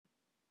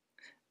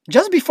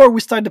Just before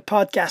we start the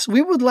podcast,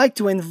 we would like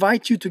to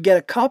invite you to get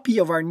a copy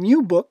of our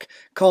new book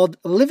called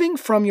Living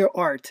from Your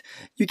Art.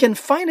 You can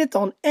find it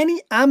on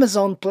any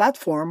Amazon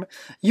platform.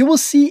 You will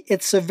see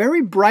it's a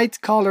very bright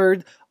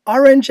colored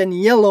orange and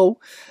yellow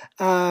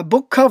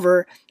book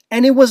cover,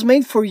 and it was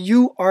made for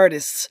you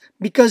artists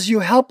because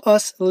you help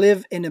us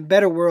live in a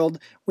better world.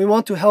 We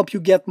want to help you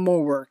get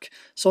more work.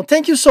 So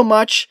thank you so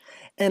much,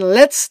 and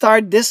let's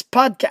start this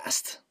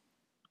podcast.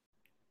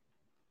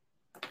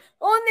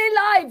 Only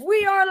live.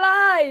 We are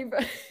live.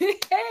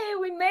 Hey,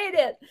 we made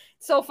it.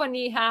 So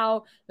funny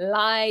how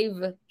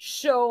live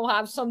show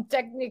have some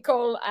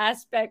technical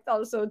aspect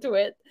also to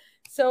it.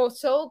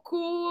 So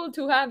cool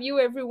to have you,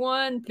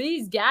 everyone.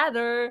 Please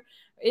gather.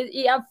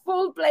 You have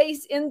full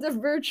place in the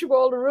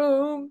virtual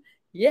room.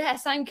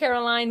 Yes, I'm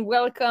Caroline.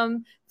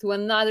 Welcome to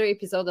another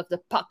episode of the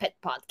Puppet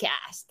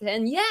Podcast.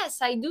 And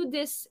yes, I do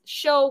this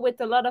show with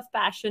a lot of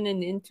passion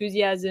and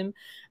enthusiasm.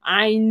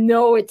 I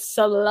know it's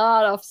a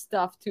lot of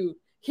stuff too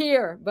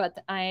here,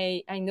 but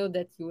I know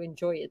that you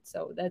enjoy it,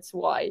 so that's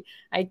why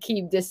I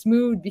keep this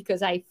mood,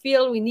 because I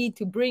feel we need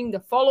to bring the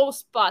follow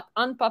spot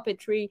on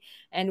puppetry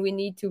and we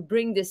need to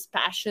bring this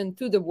passion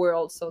to the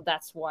world. So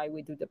that's why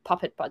we do the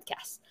Puppet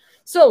Podcast.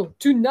 So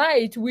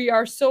tonight we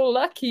are so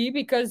lucky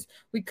because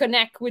we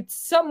connect with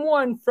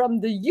someone from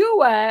the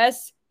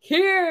US.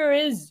 Here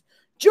is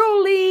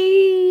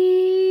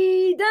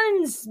Julie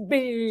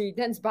Dansby.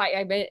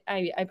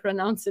 I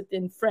pronounce it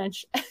in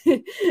French,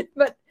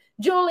 but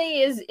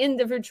Julie is in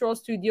the virtual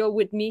studio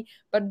with me.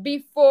 But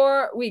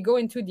before we go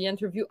into the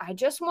interview, I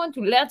just want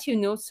to let you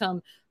know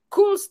some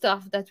cool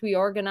stuff that we are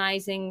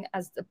organizing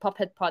as the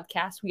Puppet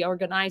Podcast. We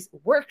organize a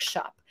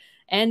workshop,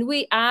 and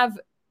we have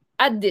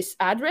at this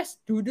address,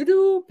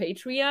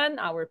 Patreon,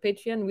 our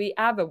Patreon, we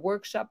have a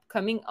workshop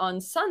coming on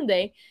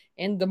Sunday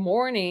in the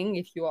morning.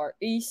 If you are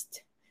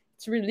East,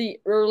 it's really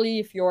early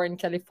if you're in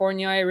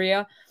California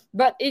area,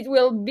 but it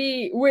will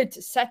be with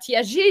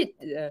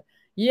Satyajit.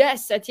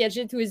 Yes,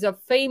 Satyajit, who is a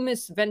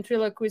famous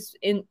ventriloquist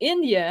in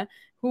India,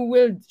 who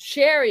will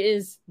share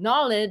his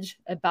knowledge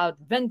about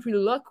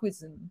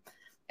ventriloquism.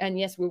 And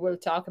yes, we will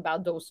talk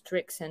about those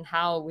tricks and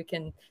how we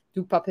can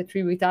do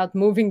puppetry without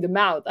moving the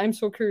mouth. I'm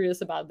so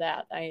curious about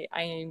that.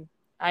 I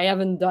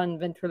haven't done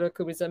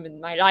ventriloquism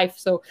in my life,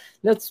 so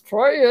let's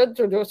try it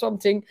to do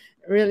something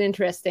really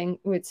interesting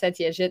with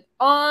Satyajit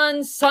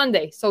on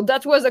Sunday. So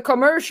that was a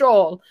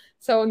commercial.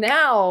 So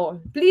now,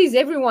 please,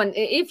 everyone,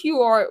 if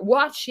you are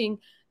watching,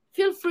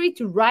 feel free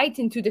to write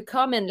into the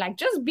comment, like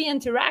just be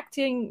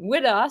interacting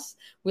with us.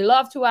 We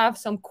love to have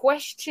some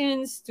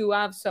questions, to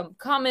have some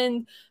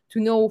comment, to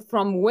know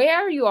from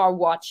where you are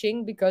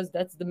watching, because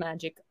that's the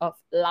magic of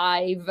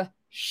live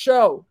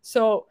show.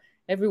 So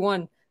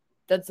everyone,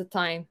 that's the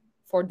time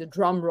for the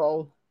drum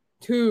roll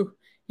too.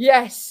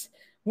 Yes,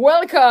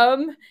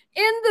 welcome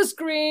in the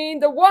screen,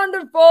 the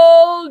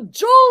wonderful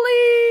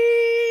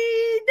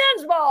Julie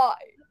Dansby.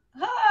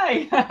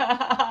 Hi.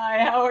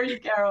 Hi. How are you,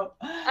 Carol?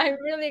 I'm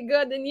really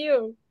good, and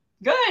you?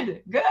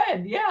 Good.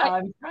 Yeah,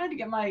 I'm trying to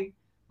get my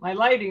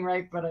lighting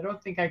right, but I don't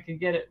think I can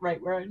get it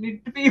right where I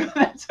need to be, but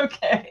that's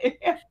okay.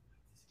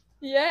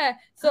 Yeah.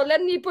 So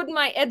let me put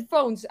my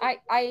headphones.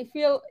 I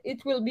feel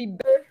it will be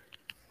better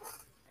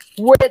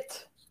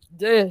with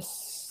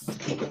this.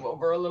 Move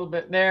over a little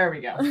bit. There we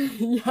go.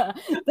 Yeah,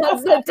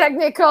 that's the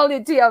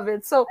technicality of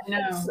it. So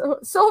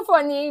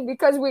funny,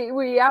 because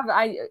we have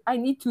I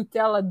need to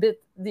tell a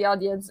bit the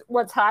audience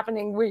what's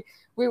happening. We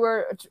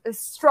were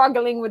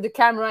struggling with the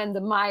camera and the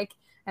mic,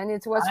 and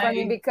it was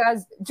funny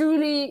because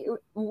Julie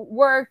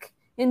worked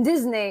in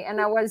Disney,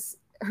 and I was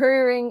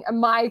hearing a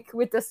mic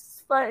with a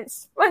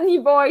funny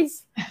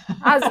voice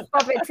as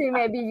puppetry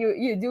maybe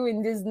you do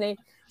in Disney.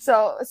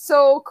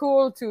 So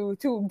cool to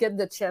get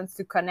the chance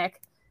to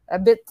connect. A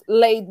bit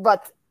late,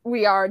 but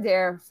we are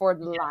there for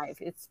the live.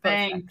 It's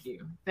perfect.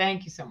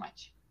 Thank you so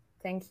much.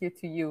 Thank you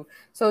to you.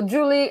 So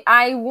Julie,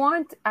 I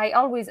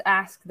always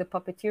ask the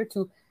puppeteer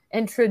to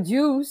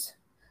introduce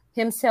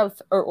himself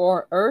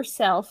or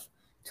herself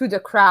to the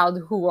crowd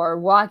who are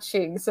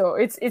watching. So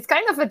it's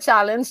kind of a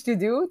challenge to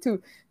do,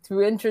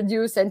 to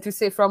introduce and to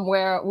say from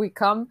where we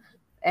come.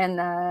 And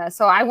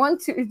so I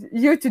want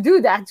you to do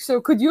that. So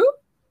could you?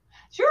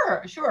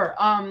 Sure.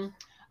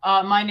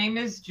 My name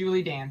is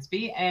Julie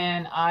Dansby,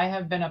 and I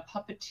have been a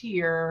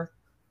puppeteer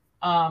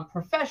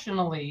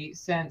professionally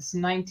since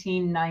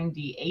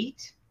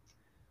 1998.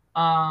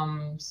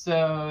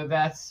 So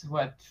that's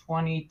what,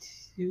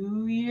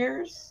 22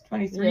 years,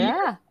 23 yeah.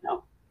 years?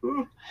 No.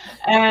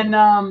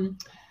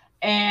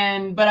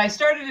 But I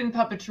started in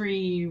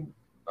puppetry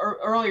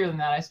earlier than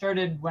that. I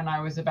started when I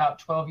was about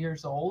 12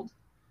 years old.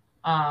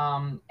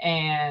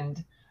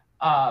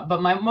 But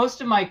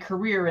most of my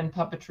career in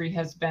puppetry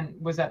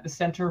was at the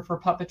Center for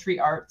Puppetry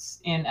Arts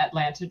in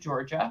Atlanta,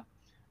 Georgia.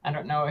 I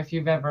don't know if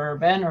you've ever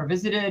been or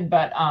visited,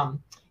 but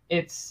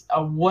it's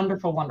a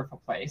wonderful,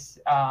 wonderful place.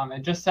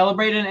 It just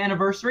celebrated an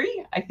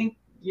anniversary, I think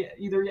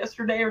either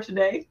yesterday or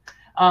today.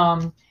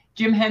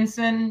 Jim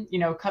Henson,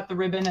 cut the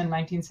ribbon in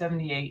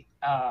 1978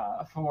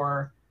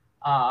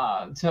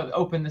 to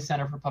open the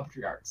Center for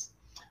Puppetry Arts.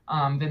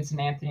 Vincent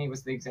Anthony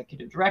was the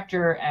executive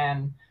director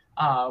and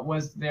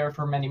was there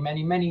for many,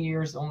 many, many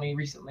years, only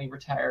recently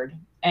retired.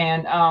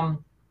 And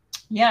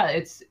yeah,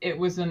 it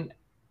was an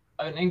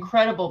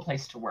incredible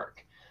place to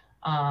work.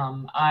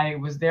 I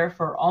was there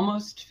for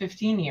almost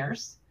 15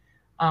 years.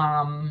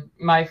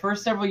 My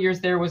first several years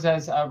there was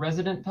as a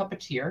resident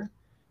puppeteer.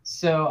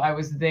 So I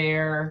was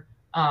there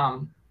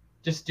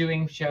just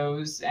doing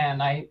shows,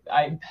 and I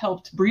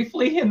helped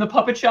briefly in the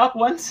puppet shop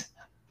once.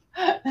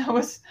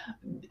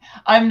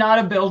 I'm not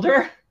a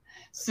builder,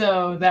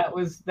 so that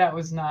was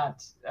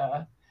not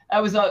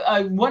that was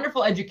a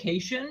wonderful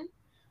education.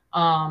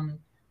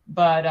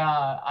 But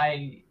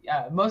I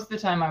most of the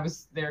time I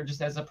was there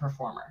just as a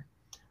performer,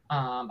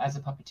 as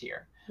a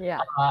puppeteer. Yeah.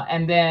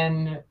 And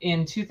then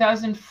in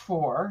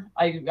 2004,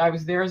 I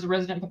was there as a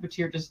resident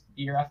puppeteer just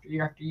year after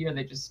year after year.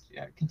 They just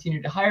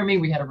continued to hire me.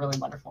 We had a really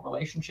wonderful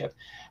relationship.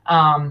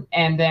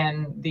 And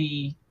then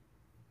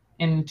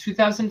in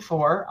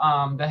 2004,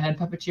 the head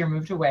puppeteer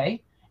moved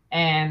away,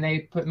 and they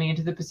put me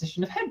into the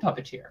position of head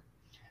puppeteer.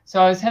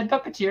 So I was head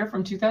puppeteer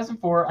from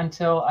 2004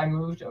 until I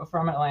moved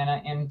from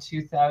Atlanta in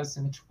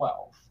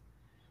 2012.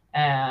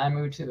 And I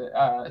moved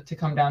to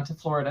come down to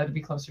Florida to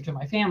be closer to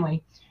my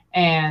family.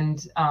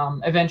 And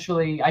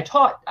eventually I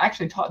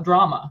actually taught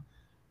drama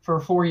for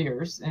 4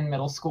 years in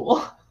middle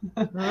school.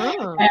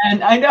 Oh.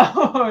 And I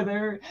know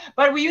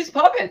but we use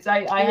puppets. I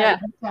had a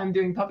good time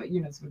doing puppet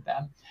units with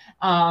them.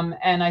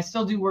 And I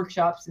still do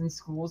workshops in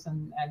schools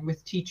and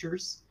with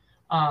teachers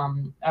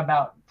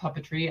about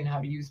puppetry and how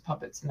to use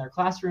puppets in their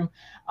classroom.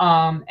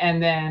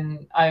 And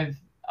then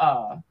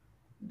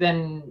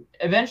then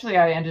eventually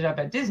I ended up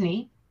at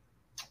Disney,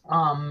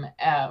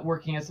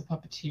 working as a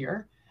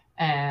puppeteer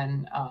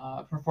and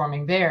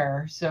performing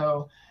there.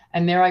 So,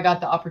 and there I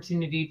got the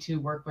opportunity to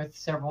work with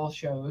several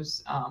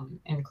shows,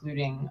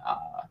 including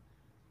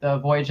the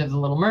Voyage of the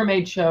Little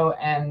Mermaid show,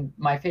 and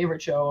my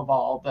favorite show of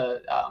all,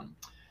 the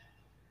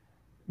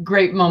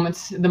Great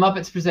Moments. The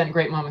Muppets Present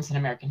Great Moments in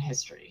American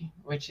History,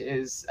 which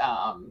is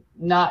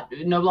no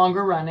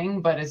longer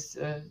running, but is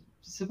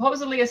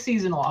supposedly a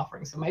seasonal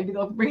offering. So maybe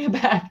they'll bring it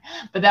back.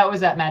 But that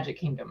was at Magic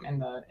Kingdom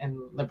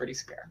in Liberty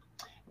Square,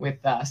 with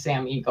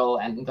Sam Eagle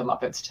and the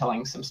Muppets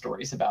telling some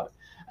stories about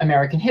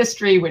American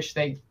history, which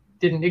they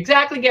didn't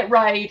exactly get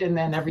right. And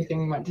then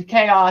everything went to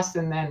chaos,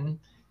 and then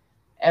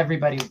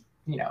everybody,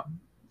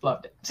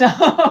 loved it. So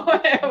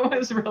it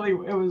was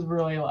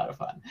really a lot of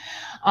fun.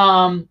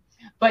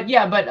 But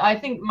I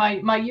think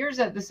my years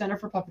at the Center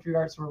for Puppetry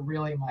Arts were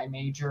really my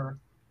major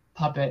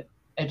puppet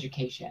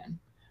education.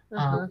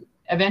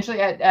 Eventually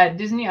at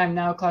Disney, I'm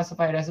now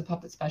classified as a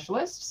puppet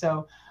specialist.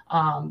 So,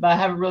 but I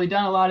haven't really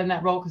done a lot in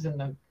that role because in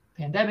the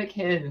pandemic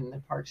hit and the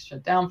parks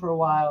shut down for a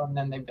while, and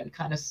then they've been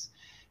kind of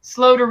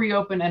slow to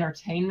reopen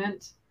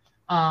entertainment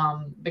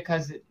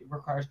because it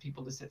requires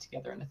people to sit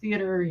together in a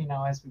theater,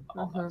 as we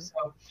all know.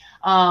 So,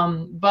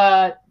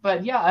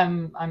 but yeah,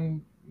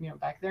 I'm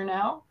back there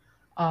now,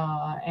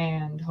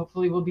 and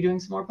hopefully we'll be doing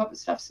some more puppet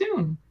stuff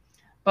soon.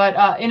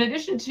 But in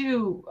addition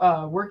to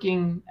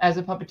working as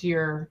a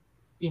puppeteer,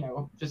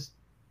 just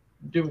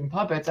doing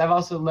puppets, I've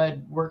also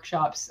led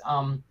workshops.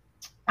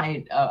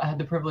 I had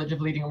the privilege of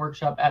leading a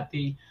workshop at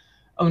the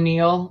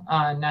O'Neill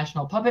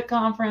National Puppet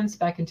Conference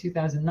back in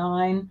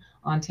 2009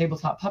 on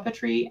tabletop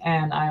puppetry,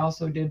 and I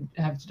also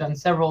have done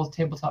several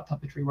tabletop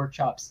puppetry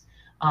workshops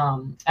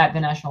at the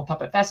National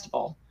Puppet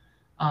Festival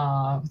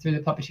through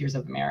the Puppeteers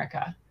of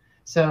America.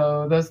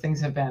 So those things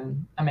have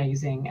been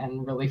amazing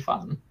and really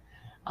fun.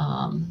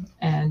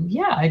 And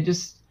yeah,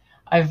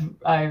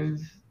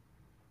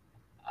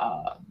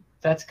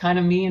 that's kind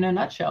of me in a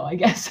nutshell, I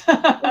guess.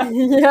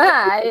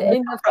 Yeah,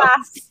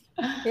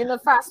 in a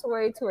fast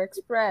way to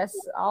express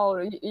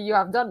all you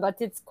have done,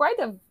 but it's quite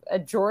a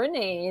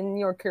journey in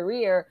your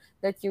career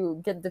that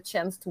you get the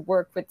chance to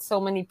work with so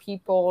many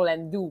people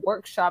and do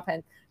workshop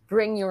and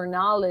bring your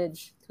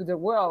knowledge to the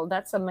world.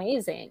 That's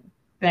amazing.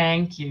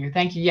 Thank you.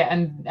 Yeah,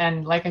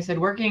 and like I said,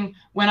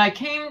 when I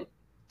came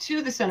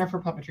to the Center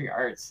for Puppetry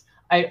Arts,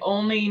 I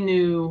only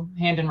knew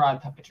hand and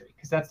rod puppetry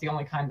because that's the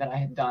only kind that I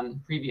had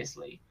done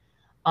previously.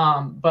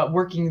 But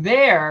working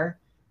there,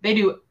 they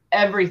do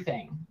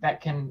everything that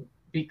can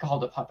be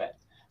called a puppet.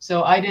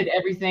 So I did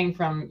everything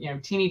from,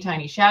 teeny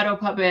tiny shadow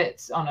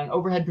puppets on an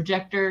overhead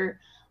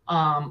projector,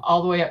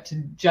 all the way up to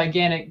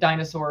gigantic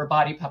dinosaur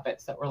body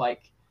puppets that were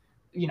like,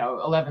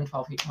 11,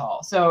 12 feet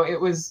tall. So it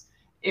was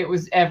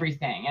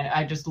everything. And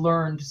I just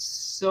learned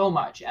so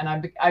much. And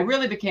I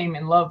really became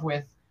in love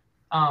with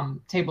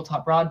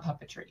tabletop rod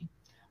puppetry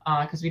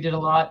because we did a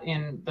lot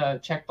in the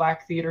Czech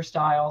Black theater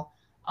style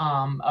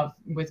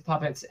with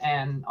puppets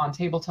and on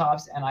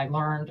tabletops. And I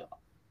learned,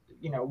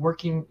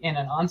 working in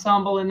an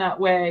ensemble in that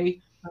way,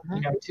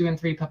 2 and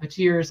 3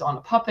 puppeteers on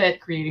a puppet,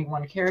 creating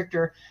one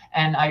character.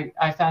 And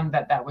I found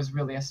that was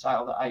really a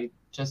style that I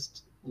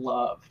just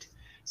loved.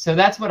 So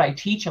that's what I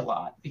teach a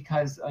lot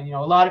because, a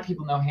lot of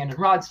people know hand and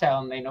rod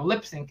style and they know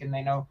lip sync and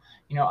they know,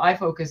 eye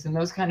focus and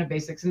those kind of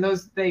basics. And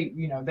those, they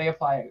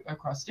apply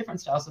across different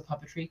styles of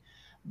puppetry.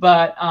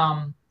 But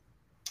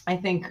I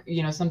think,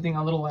 something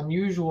a little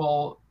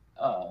unusual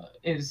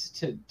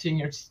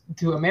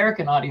to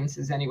American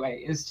audiences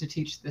anyway, is to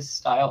teach this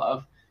style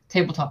of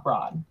tabletop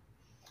rod.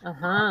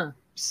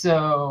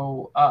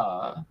 So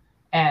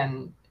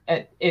and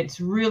it's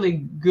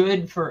really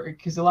good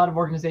because a lot of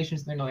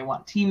organizations, they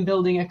want team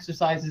building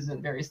exercises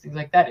and various things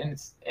like that, and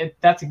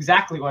that's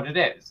exactly what it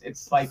is.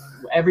 It's like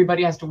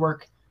everybody has to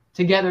work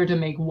together to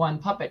make one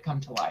puppet come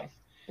to life.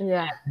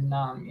 Yeah. And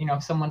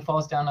if someone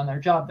falls down on their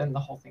job, then the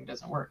whole thing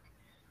doesn't work.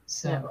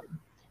 So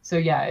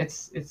yeah,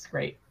 it's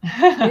great.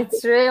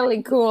 It's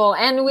really cool.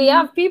 And we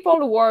have people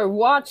who are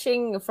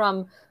watching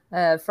from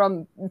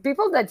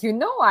people that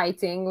I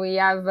think. We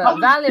have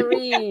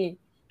Valerie.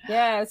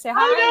 Yeah, say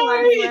hi,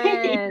 my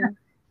friend.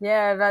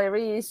 Yeah,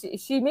 Valerie,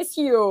 she miss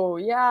you.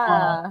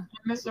 Yeah. I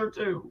miss her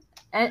too.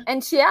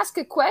 And she asked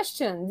a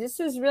question. This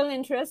is really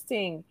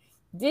interesting.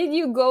 Did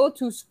you go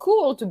to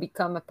school to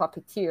become a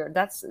puppeteer?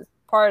 That's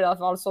part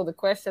of also the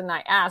question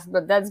I asked,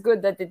 but that's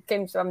good that it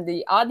came from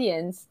the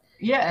audience.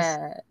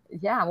 Yes.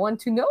 I want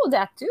to know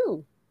that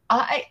too.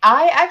 I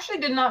actually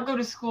did not go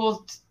to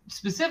school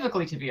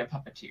specifically to be a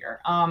puppeteer.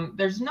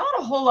 There's not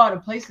a whole lot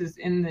of places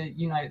in the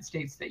United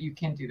States that you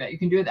can do that. You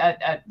can do it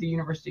at the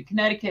University of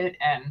Connecticut,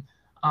 and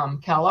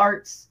Cal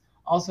Arts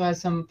also has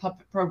some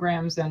puppet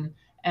programs, and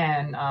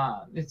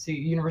it's the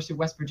University of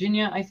West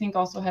Virginia, I think,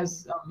 also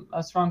has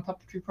a strong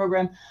puppetry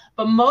program.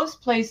 But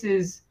most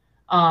places,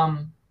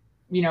 I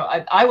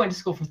went to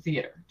school for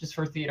theater, just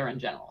for theater in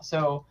general.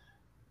 So,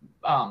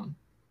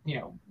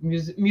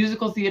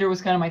 musical theater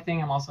was kind of my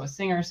thing. I'm also a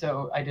singer,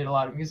 so I did a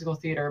lot of musical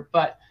theater.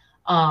 But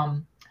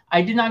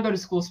I did not go to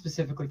school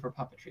specifically for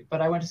puppetry,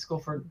 but I went to school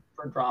for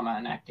drama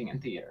and acting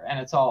and theater, and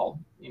it's all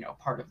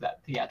part of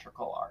that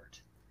theatrical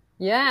art.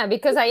 Yeah,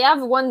 because I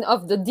have one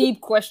of the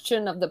deep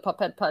question of the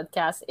Puppet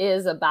Podcast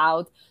is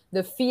about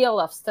the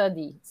field of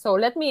study. So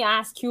let me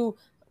ask you,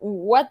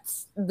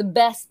 what's the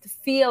best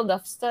field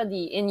of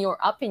study, in your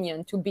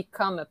opinion, to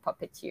become a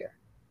puppeteer?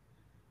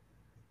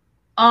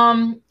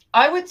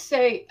 I would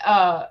say,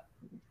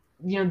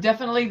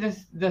 definitely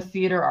the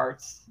theater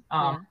arts,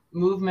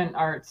 movement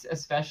arts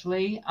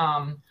especially.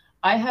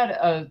 I had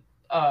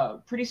a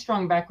pretty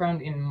strong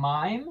background in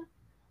mime.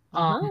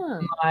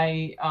 One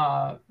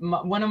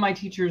of my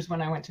teachers,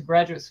 when I went to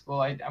graduate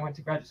school, I went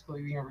to graduate school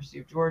at the University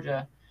of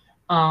Georgia,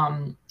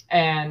 and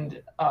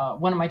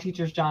one of my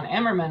teachers, John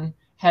Ammerman,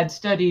 had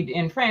studied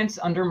in France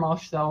under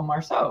Marcel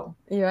Marceau.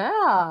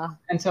 Yeah.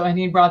 And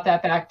he brought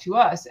that back to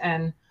us.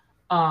 And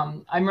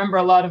I remember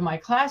a lot of my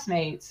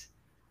classmates,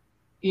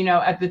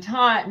 at the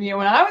time,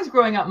 when I was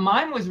growing up,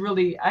 mime was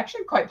really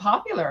actually quite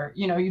popular.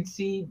 You'd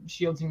see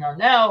Shields and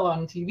Yarnell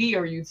on TV,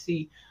 or you'd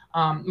see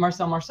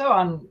Marcel Marceau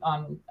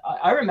on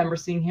I remember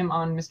seeing him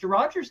on Mr.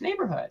 Rogers'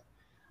 Neighborhood,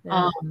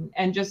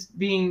 and just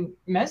being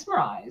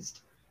mesmerized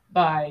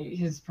by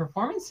his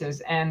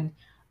performances. And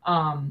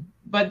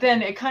but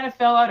then it kind of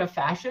fell out of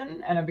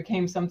fashion, and it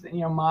became something,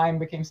 mime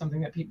became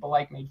something that people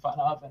made fun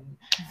of,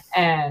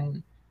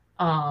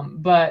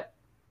 but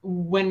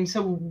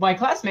so my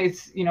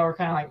classmates, were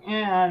kind of like,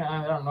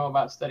 I don't know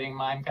about studying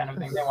mime, kind of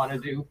thing. They want to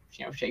do,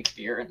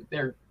 Shakespeare, and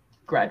they're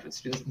graduate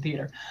students in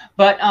theater.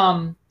 But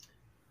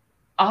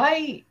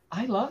I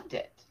loved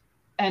it.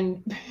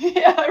 And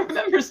I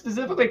remember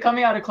specifically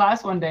coming out of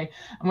class one day,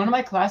 and one of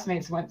my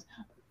classmates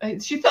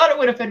she thought it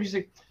would offend me. She's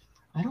like,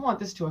 I don't want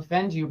this to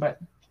offend you, but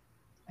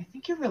I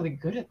think you're really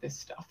good at this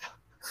stuff.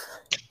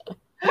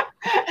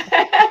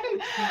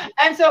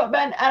 and so,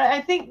 Ben,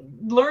 I think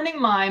learning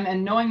mime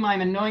and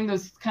knowing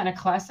those kind of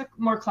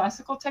more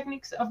classical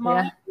techniques of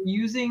mime,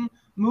 using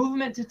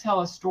movement to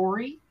tell a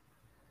story,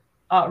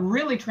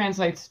 really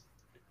translates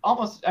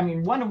almost,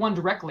 one-to-one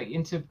directly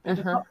into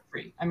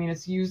puppetry.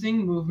 It's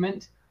using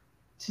movement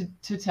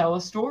to tell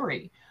a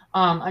story.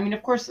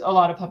 Of course, a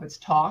lot of puppets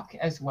talk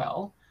as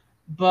well,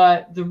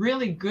 but the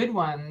really good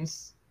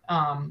ones,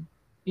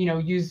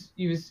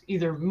 use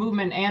either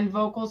movement and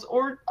vocals,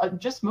 or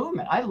just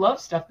movement. I love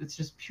stuff that's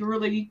just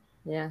purely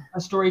a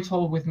story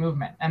told with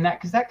movement, and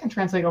because that can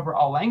translate over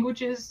all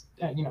languages,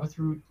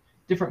 through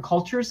different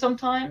cultures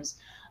sometimes.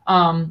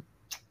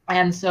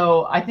 And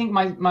so I think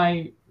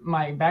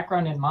my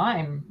background in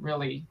mime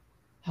really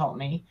helped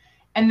me.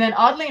 And then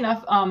oddly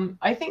enough,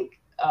 I think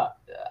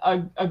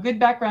a good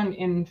background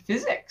in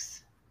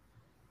physics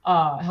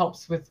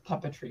helps with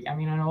puppetry. I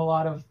know a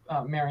lot of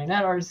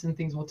marionette artists and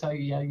things will tell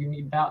you, you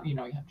need you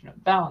have to know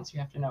balance, you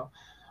have to know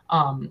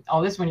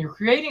all this when you're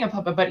creating a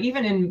puppet. But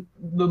even in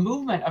the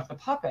movement of the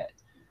puppet,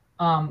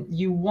 if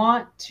you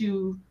want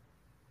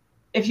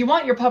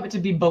your puppet to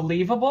be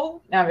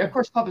believable, now of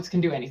course puppets can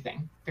do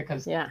anything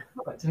because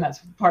puppets, and that's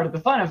part of the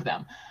fun of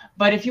them.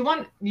 But if you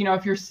want,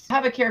 if you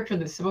have a character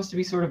that's supposed to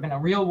be sort of in a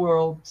real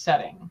world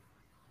setting,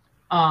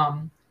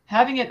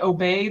 having it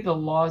obey the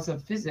laws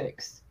of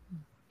physics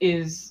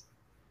is,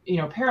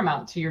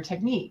 paramount to your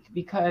technique.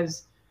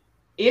 Because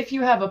if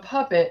you have a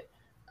puppet,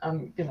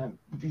 I'm gonna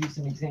use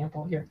an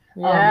example here.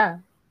 Now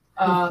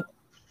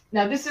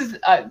this is,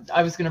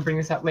 I was gonna bring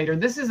this up later.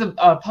 This is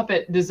a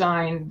puppet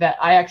design that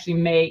I actually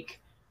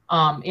make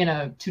in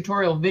a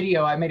tutorial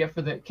video. I made it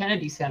for the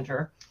Kennedy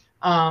Center.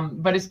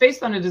 But it's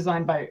based on a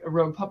design by a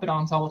Rogue Puppet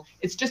Ensemble.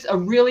 It's just a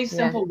really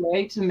simple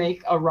way to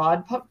make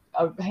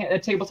a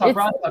tabletop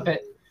rod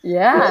puppet.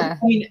 Yeah.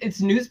 I mean,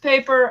 it's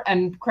newspaper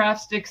and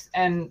craft sticks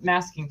and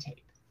masking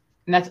tape,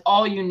 and that's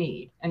all you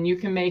need. And you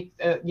can make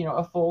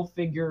a full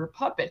figure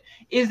puppet.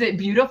 Is it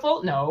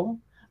beautiful? No,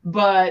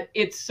 but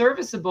it's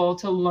serviceable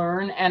to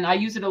learn. And I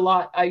use it a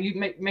lot. I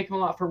make them a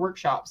lot for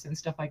workshops and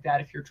stuff like that.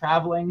 If you're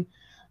traveling,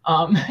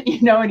 and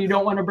you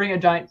don't want to bring a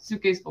giant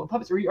suitcase full of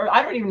puppets, or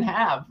I don't even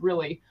have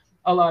really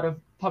a lot of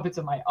puppets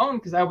of my own,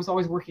 because I was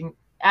always working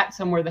at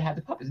somewhere that had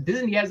the puppets.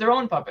 Disney has their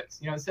own puppets.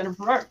 The Center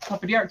for Art,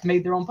 Puppety Arts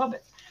made their own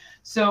puppets.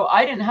 So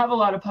I didn't have a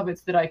lot of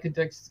puppets that I could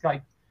just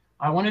like,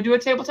 I want to do a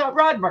tabletop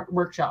rod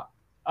workshop.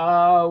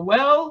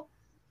 Well,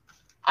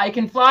 I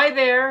can fly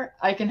there.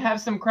 I can have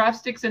some craft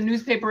sticks and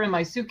newspaper in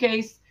my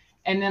suitcase,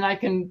 and then I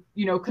can,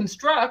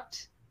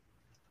 construct,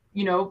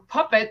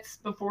 puppets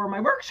before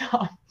my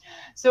workshop.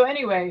 So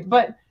anyway,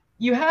 but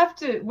you have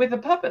to, with a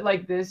puppet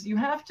like this, you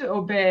have to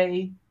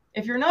obey.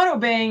 If you're not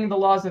obeying the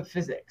laws of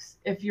physics,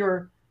 if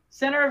your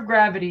center of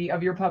gravity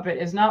of your puppet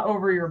is not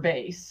over your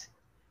base,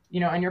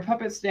 and your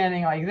puppet's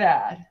standing like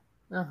that,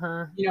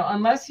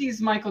 unless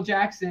he's Michael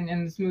Jackson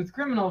in the Smooth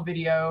Criminal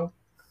video,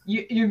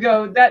 you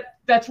go,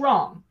 that's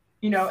wrong.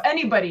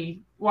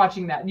 Anybody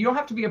watching that, you don't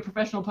have to be a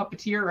professional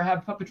puppeteer or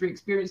have puppetry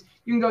experience.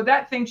 You can go,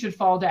 that thing should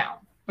fall down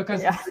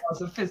because of the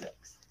laws of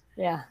physics.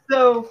 Yeah.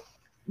 So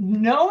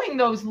knowing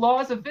those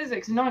laws of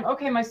physics, knowing,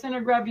 okay, my center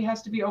of gravity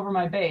has to be over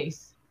my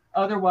base,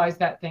 otherwise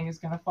that thing is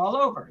going to fall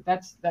over.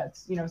 That's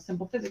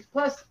simple physics.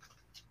 Plus,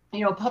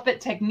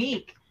 puppet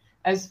technique,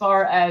 as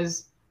far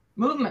as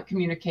movement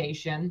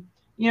communication,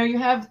 you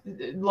have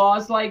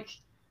laws like,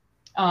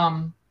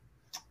 for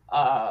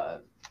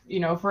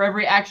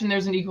every action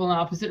there's an equal and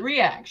opposite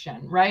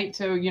reaction, right?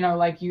 So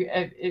like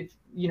if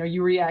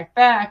you react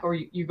back, or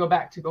you go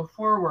back to go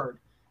forward,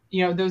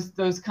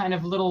 those kind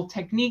of little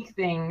technique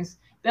things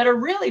that are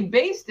really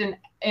based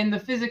in the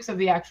physics of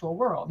the actual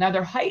world. Now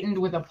they're heightened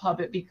with a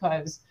puppet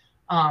because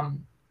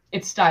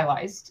it's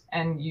stylized,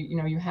 and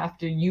you have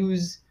to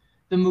use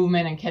the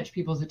movement and catch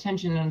people's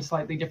attention in a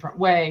slightly different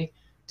way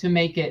to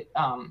make it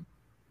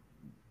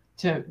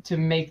to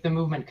make the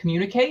movement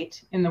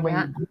communicate in the way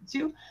you need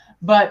to.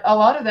 But a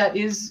lot of that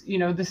is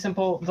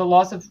the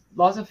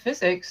laws of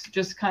physics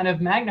just kind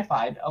of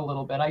magnified a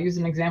little bit. I use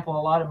an example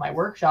a lot in my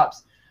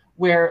workshops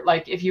where,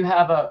 like, if you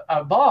have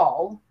a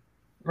ball,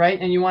 right,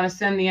 and you want to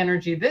send the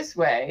energy this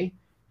way,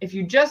 if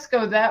you just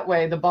go that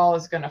way, the ball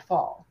is going to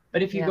fall.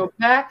 But if you go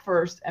back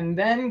first and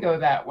then go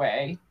that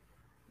way,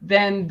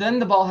 then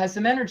the ball has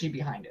some energy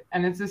behind it.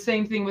 And it's the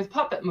same thing with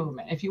puppet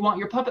movement. If you want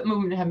your puppet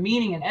movement to have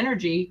meaning and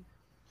energy,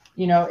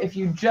 if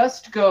you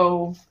just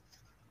go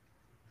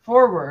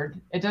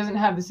forward, it doesn't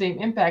have the same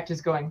impact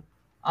as going,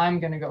 I'm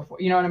going to go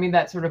forward. You know what I mean?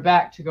 That sort of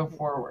back to go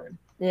forward.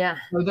 Yeah.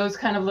 So those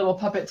kind of little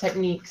puppet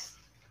techniques.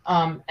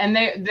 And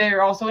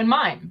they're also in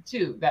mime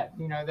too, that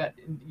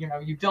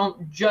you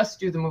don't just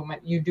do the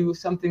movement, you do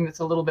something that's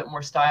a little bit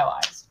more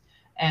stylized,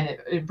 and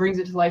it brings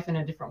it to life in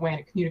a different way, and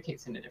it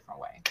communicates in a different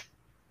way.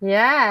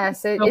 Yeah,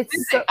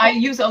 I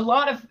use a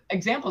lot of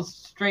examples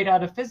straight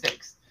out of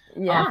physics.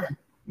 Yeah.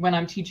 When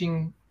I'm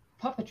teaching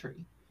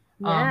puppetry.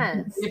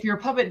 Yes. If your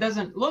puppet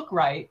doesn't look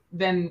right,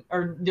 then,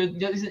 or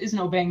isn't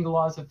obeying the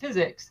laws of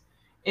physics,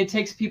 it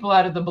takes people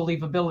out of the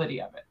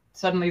believability of it.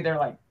 Suddenly they're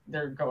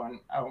going,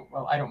 oh,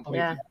 well, I don't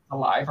believe it's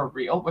alive or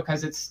real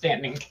because it's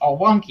standing all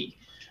wonky.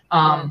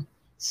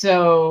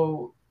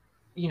 So,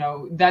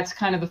 that's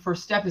kind of the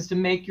first step, is to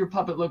make your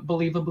puppet look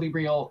believably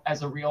real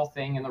as a real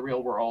thing in the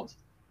real world,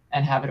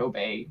 and have it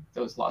obey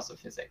those laws of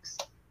physics.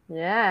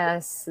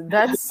 Yes,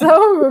 that's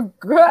so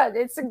good.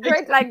 It's a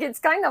great, it's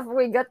kind of,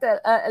 we got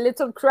a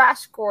little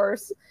crash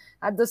course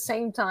at the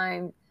same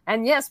time.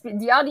 And yes,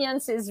 the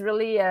audience is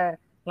really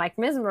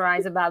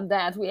mesmerized about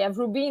that. We have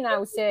Rubina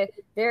who say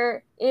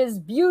there is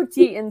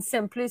beauty in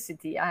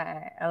simplicity.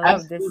 I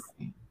love this.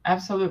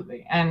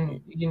 Absolutely.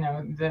 And,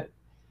 that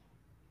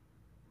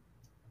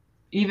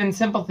even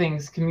simple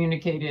things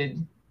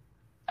communicated,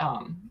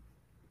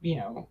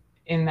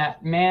 in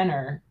that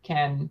manner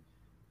can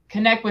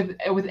connect with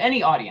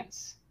any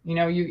audience.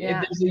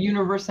 There's a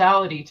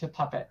universality to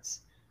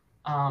puppets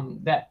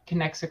that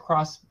connects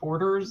across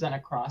borders and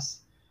across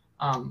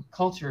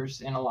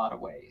cultures in a lot of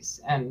ways.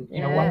 And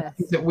one of the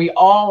things that we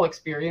all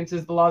experience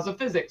is the laws of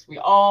physics. We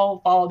all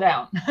fall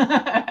down.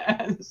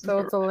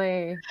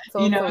 Totally.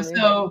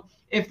 So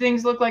if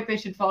things look like they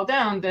should fall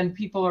down, then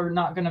people are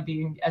not going to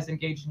be as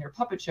engaged in your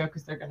puppet show,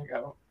 because they're going to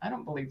go, I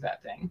don't believe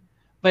that thing.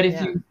 But if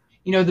the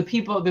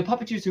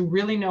puppeteers who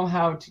really know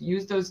how to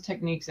use those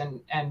techniques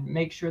and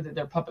make sure that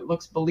their puppet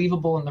looks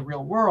believable in the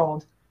real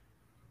world,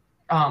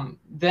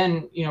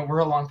 then, we're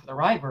along for the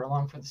ride. We're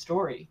along for the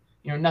story.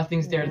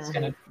 Nothing's there that's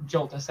going to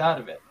jolt us out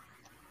of it.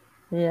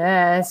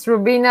 Yes,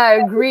 Rubina, I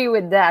agree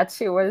with that.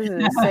 She was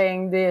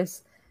saying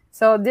this.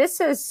 So this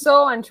is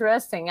so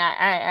interesting.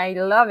 I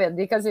love it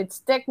because it's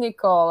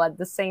technical at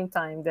the same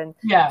time. Then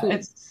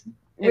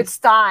with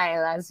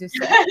style, as you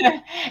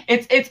said.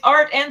 It's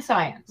art and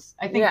science.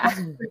 I think Yeah.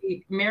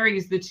 puppetry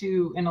marries the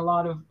two in a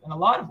lot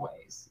of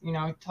ways. You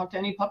know, talk to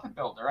any puppet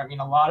builder. I mean,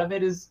 a lot of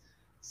it is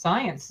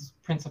science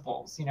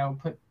principles, you know,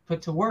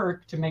 put to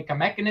work to make a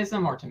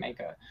mechanism or to make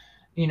a,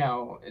 you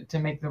know, to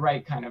make the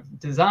right kind of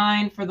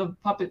design for the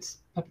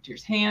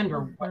puppeteer's hand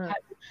or what have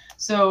you.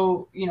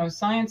 So, you know,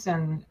 science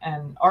and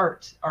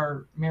art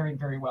are married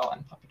very well in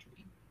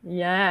puppetry.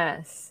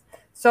 Yes.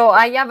 So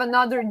I have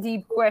another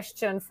deep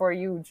question for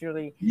you,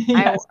 Julie.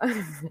 Yes.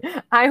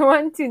 I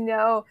want to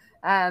know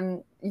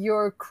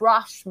your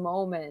crush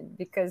moment,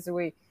 because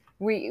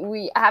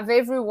we have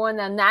everyone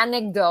an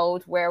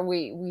anecdote where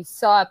we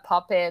saw a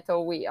puppet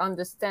or we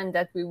understand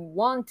that we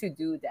want to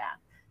do that.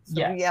 So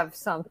Yes. we have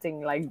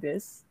something like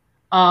this.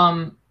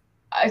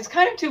 It's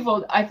kind of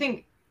twofold. I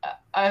think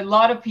a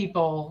lot of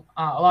people,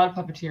 a lot of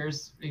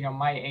puppeteers, you know,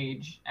 my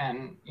age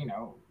and, you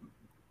know,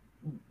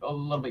 a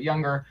little bit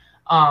younger,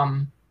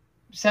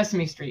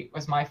 Sesame Street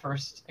was my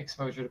first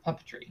exposure to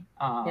puppetry.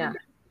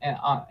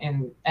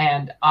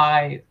 And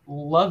I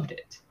loved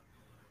it.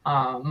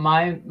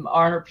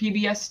 Our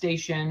PBS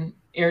station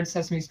aired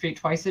Sesame Street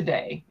twice a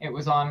day. It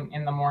was on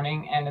in the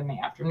morning and in the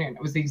afternoon.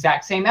 It was the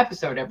exact same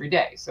episode every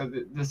day. So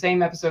the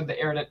same episode that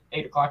aired at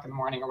 8 o'clock in the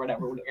morning or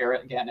whatever would air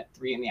it again at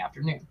 3 in the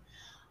afternoon.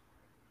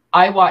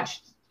 I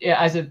watched,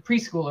 as a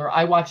preschooler,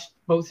 I watched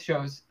both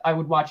shows. I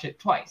would watch it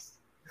twice.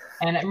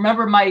 And I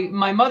remember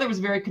my mother was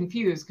very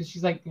confused because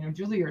she's like, you know,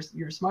 Julie,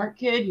 you're a smart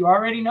kid. You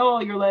already know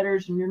all your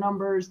letters and your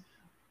numbers.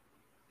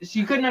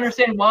 She couldn't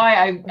understand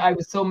why I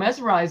was so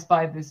mesmerized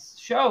by this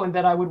show and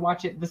that I would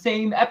watch it the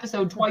same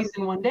episode twice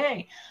in one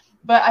day.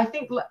 But I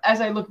think as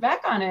I look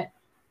back on it,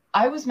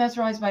 I was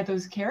mesmerized by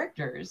those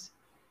characters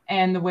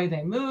and the way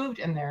they moved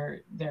and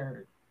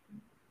their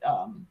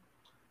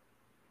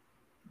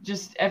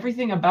just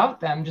everything about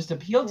them just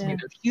appealed to me.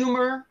 Their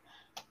humor,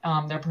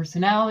 their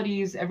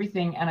personalities,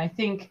 everything. And I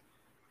think,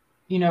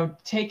 you know,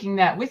 taking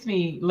that with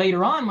me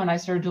later on when I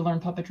started to learn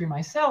puppetry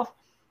myself,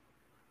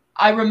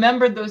 I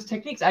remembered those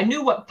techniques. I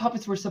knew what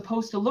puppets were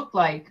supposed to look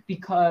like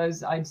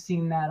because I'd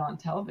seen that on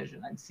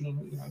television. I'd seen,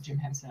 you know, Jim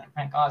Henson and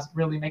Frank Oz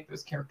really make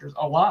those characters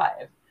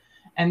alive.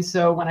 And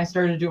so when I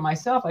started to do it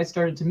myself, I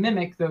started to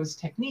mimic those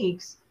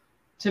techniques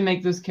to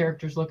make those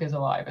characters look as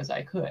alive as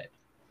I could.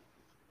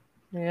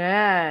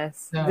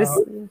 Yes.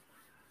 So,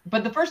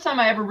 but the first time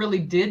I ever really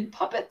did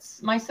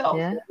puppets myself,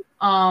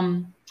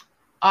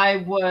 I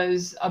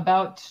was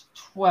about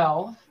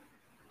 12,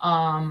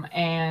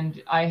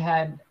 and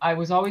I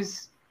was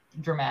always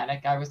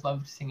dramatic. I always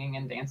loved singing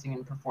and dancing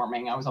and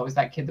performing. I was always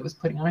that kid that was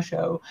putting on a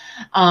show.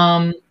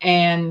 But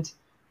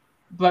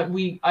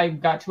I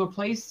got to a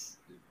place,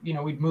 you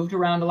know, we'd moved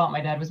around a lot. My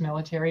dad was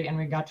military, and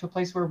we got to a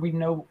place where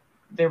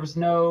there was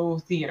no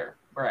theater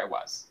where I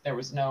was. There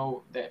was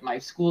my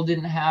school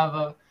didn't have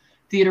a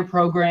theater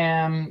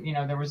program, you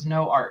know, there was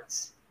no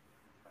arts.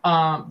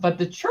 But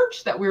the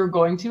church that we were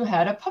going to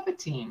had a puppet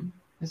team.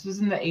 This was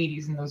in the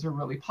 80s, and those were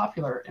really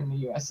popular in the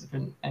US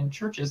and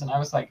churches. And I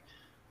was like,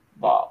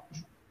 well,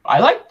 I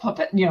like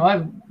puppet, you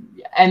know,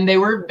 and they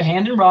were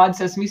hand and rod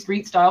Sesame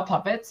Street style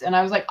puppets. And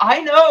I was like,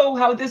 I know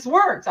how this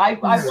works. I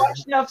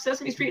watched enough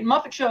Sesame Street and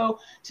Muppet Show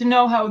to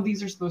know how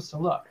these are supposed to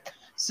look.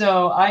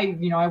 So I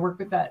worked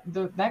with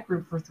that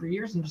group for 3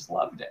 years and just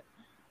loved it.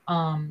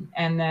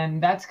 And then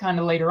that's kind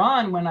of later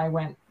on when I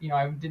went, you know,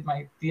 I did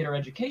my theater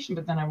education,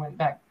 but then I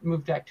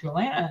moved back to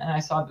Atlanta, and I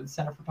saw that the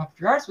Center for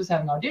Puppetry Arts was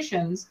having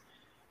auditions.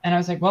 And I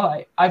was like,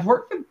 well, I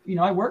worked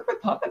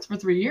with puppets for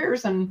 3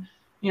 years, and,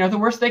 you know, the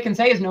worst they can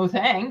say is no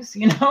thanks,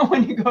 you know,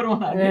 when you go to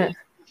an audition.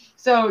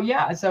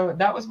 Yeah. So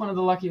that was one of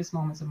the luckiest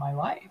moments of my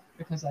life,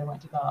 because I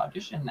went to that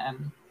audition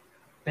and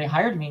they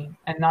hired me.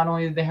 And not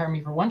only did they hire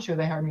me for one show,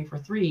 they hired me for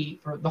 3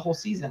 for the whole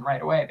season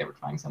right away. They were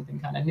trying something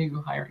kind of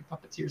new, hiring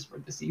puppeteers for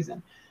the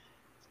season.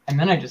 And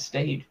then I just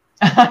stayed.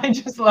 I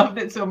just loved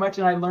it so much,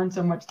 and I learned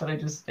so much that I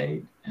just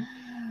stayed.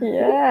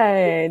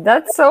 Yay,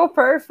 that's so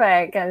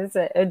perfect as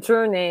a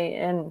journey,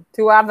 and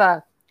to have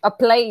a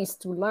place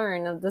to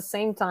learn at the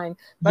same time.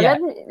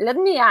 But let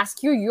me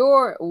ask you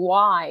your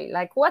why.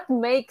 Like, what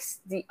makes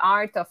the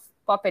art of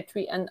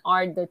puppetry an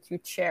art that you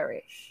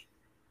cherish?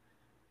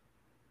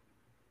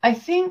 I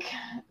think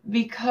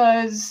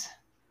because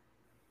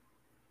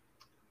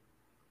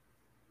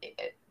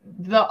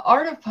the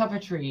art of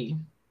puppetry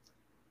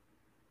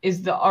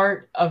is the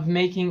art of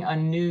making a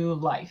new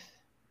life,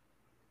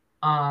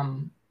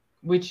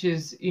 which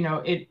is, you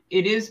know, it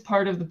is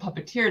part of the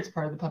puppeteer. It's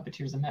part of the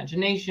puppeteer's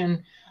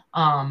imagination,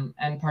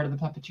 and part of the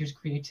puppeteer's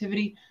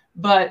creativity.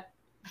 But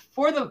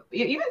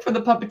even for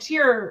the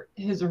puppeteer,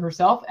 his or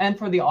herself, and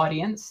for the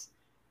audience,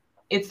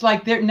 it's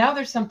like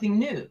there's something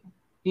new.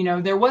 You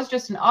know, there was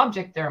just an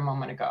object there a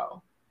moment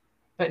ago,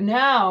 but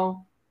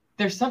now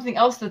there's something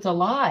else that's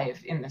alive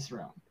in this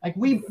room. Like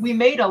we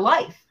made a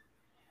life.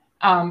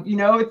 You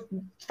know,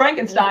 it's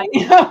Frankenstein,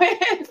 you know,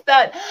 it's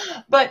that,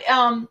 but,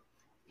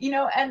 you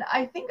know, and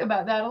I think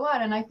about that a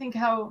lot. And I think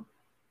how,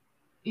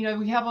 you know,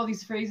 we have all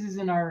these phrases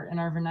in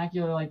our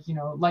vernacular, like, you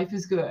know, life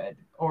is good.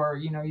 Or,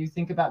 you know, you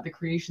think about the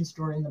creation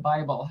story in the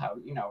Bible, how,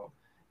 you know,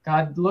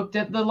 God looked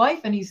at the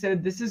life and he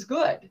said, this is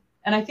good.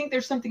 And I think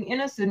there's something in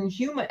us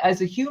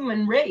as a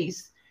human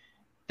race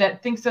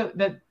that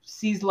that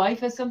sees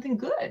life as something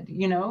good,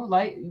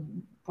 like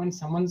when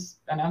someone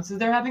announces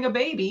they're having a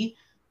baby,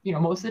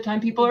 most of the time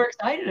people are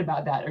excited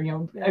about that,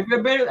 or,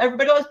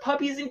 everybody loves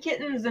puppies and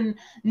kittens, and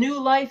new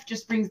life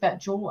just brings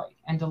that joy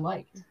and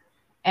delight.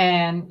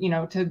 And,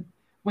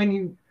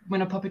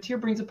 when a puppeteer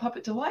brings a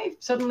puppet to life,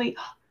 suddenly,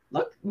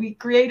 look, we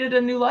created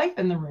a new life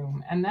in the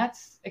room, and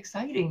that's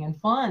exciting and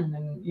fun.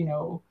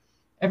 And,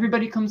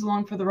 everybody comes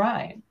along for the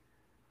ride.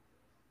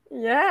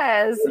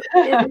 Yes,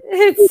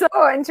 it's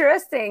so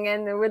interesting,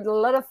 and with a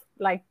lot of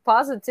like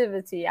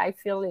positivity. I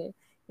feel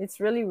it's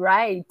really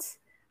right.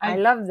 I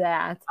love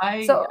that.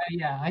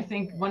 I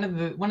think one of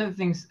the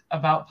things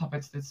about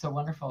puppets that's so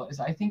wonderful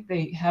is I think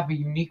they have a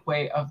unique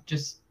way of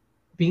just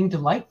being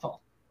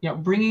delightful.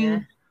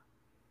 Bringing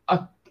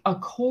a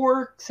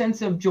core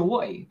sense of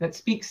joy that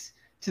speaks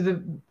to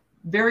the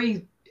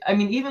very. I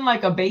mean, even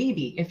like a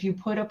baby, if you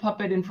put a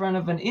puppet in front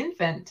of an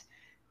infant,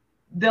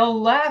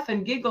 they'll laugh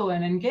and giggle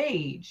and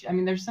engage. I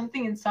mean, there's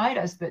something inside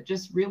us that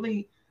just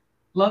really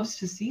loves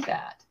to see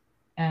that,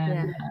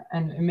 and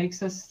it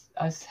makes us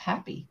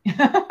happy.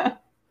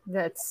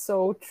 That's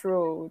so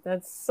true.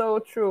 That's so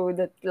true.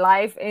 That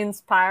life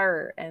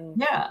inspire,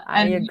 and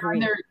I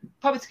agree.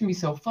 Puppets can be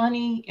so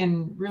funny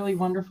in really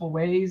wonderful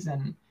ways,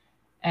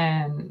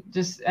 and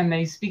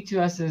they speak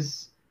to us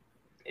as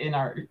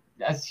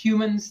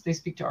humans. They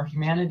speak to our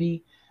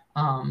humanity,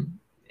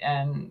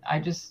 and I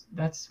just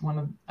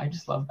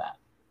love that.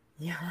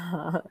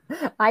 Yeah,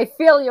 I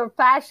feel your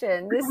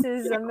passion. This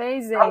is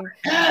amazing.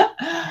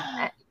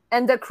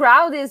 And the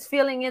crowd is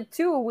feeling it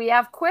too. We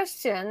have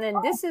question,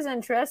 and this is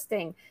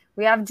interesting.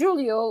 We have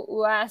Julio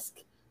who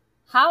asks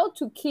how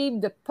to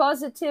keep the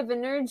positive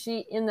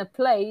energy in a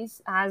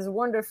place as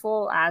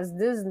wonderful as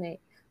Disney,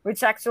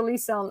 which actually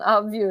sounds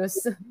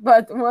obvious,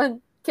 but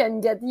one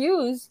can get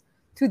used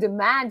to the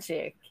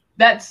magic.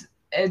 That's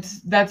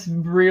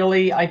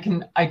really, I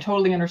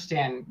totally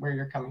understand where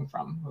you're coming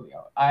from,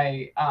 Julio.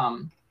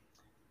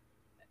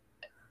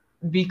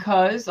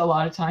 Because a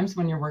lot of times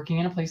when you're working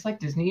in a place like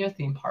Disney, a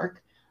theme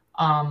park,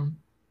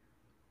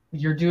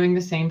 you're doing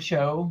the same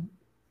show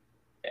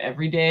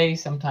every day,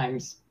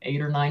 sometimes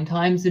 8 or 9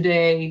 times a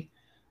day,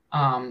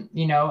 and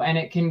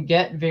it can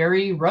get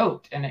very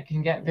rote, and it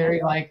can get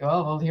very like,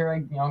 oh, well, here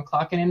I'm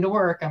clocking into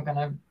work. I'm going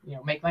to,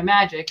 make my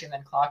magic and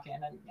then clock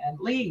in and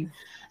leave.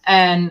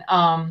 And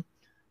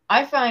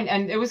I find,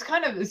 and it was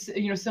kind of,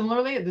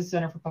 similarly at the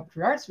Center for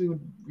Puppetry Arts, we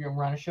would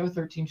run a show,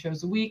 13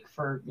 shows a week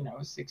for,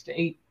 6 to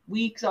 8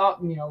 weeks,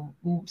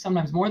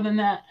 sometimes more than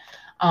that.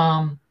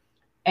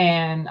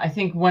 And I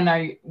think when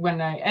I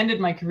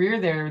ended my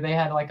career there, they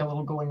had like a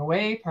little going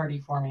away party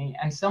for me.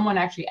 And someone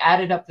actually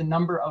added up the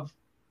number of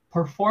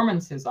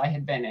performances I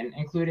had been in,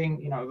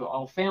 including,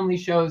 all family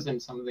shows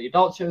and some of the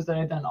adult shows that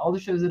I'd done, all the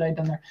shows that I'd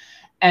done there.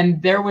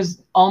 And there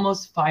was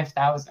almost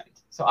 5,000.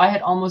 So I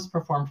had almost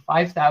performed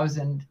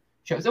 5,000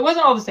 shows. It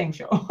wasn't all the same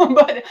show,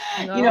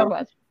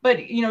 but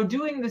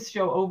doing this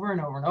show over and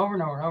over and over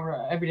and over and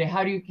over every day.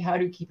 How do you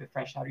keep it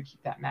fresh? How do you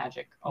keep that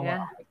magic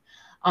alive?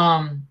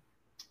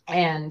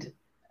 And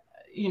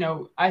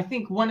I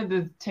think one of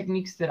the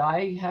techniques that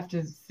I have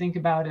to think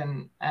about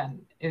and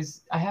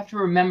is I have to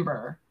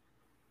remember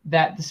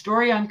that the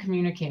story I'm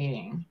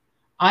communicating,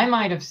 I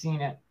might have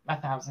seen it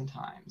 1,000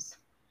 times,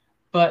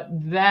 but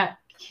that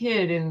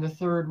kid in the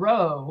 3rd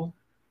row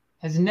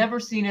has never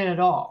seen it at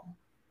all.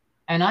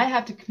 And I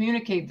have to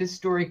communicate this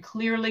story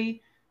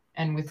clearly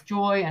and with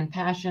joy and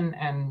passion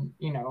and,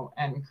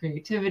 and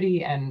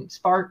creativity and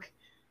spark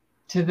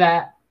to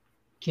that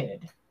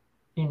kid,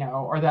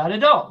 or that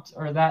adult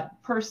or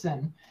that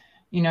person,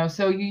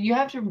 so you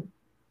have to,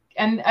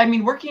 and I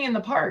mean, working in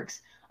the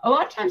parks, a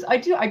lot of times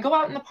I go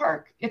out in the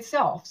park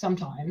itself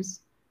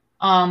sometimes,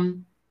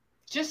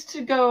 just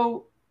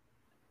to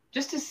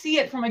see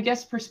it from a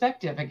guest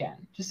perspective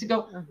again, just to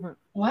go,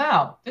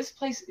 wow, this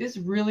place is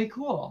really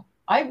cool.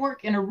 I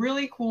work in a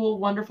really cool,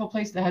 wonderful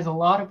place that has a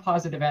lot of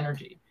positive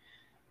energy,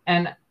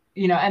 and,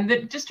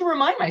 and just to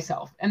remind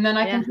myself, and then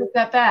I can put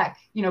that back,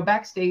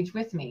 backstage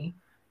with me,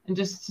 and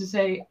just to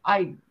say,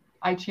 I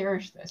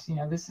cherish this,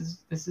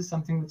 this is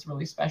something that's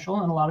really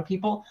special. And a lot of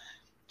people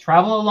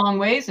travel a long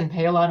ways and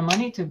pay a lot of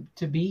money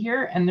to be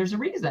here. And there's a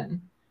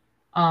reason.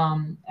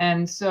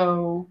 And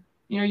so,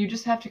 you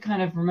just have to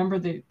kind of remember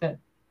that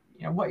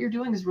what you're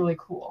doing is really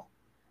cool.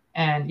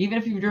 And even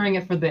if you're doing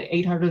it for the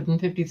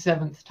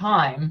 857th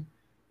time,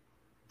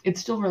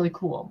 it's still really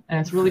cool. And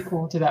it's really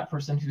cool to that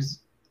person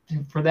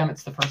for them,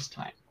 it's the first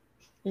time.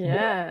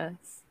 Yes.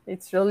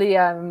 It's really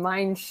a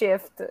mind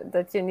shift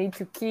that you need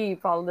to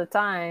keep all the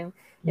time.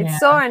 It's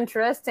so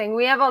interesting.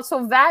 We have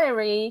also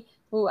Valerie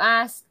who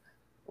asked,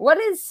 what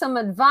is some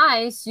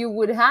advice you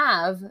would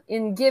have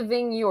in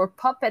giving your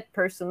puppet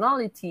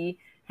personality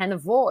and a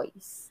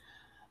voice?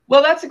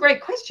 Well, that's a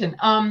great question.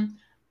 Not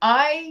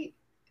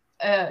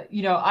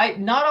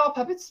all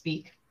puppets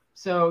speak.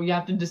 So you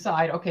have to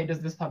decide, okay,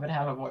 does this puppet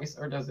have a voice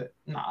or does it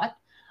not?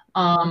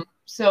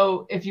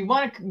 So if you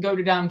want to go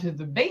down to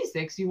the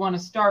basics, you want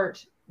to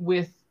start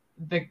with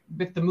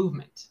the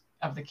movement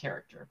of the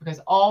character, because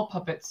all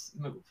puppets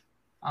move.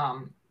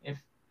 If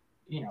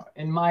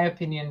in my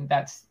opinion,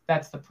 that's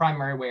the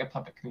primary way a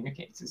puppet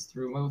communicates, is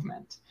through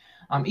movement.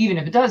 Even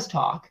if it does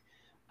talk,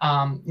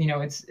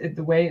 it's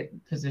the way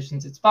it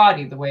positions its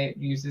body, the way it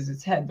uses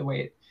its head, the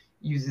way it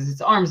uses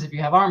its arms if you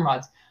have arm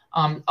rods.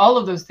 All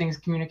of those things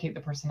communicate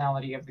the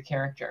personality of the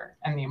character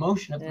and the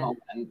emotion of the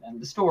moment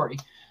and the story.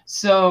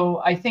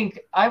 So I think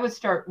I would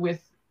start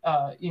with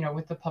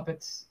with the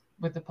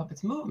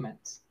puppets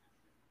movements,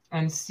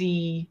 and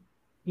see,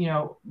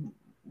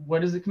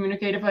 what does it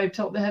communicate if I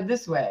tilt the head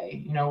this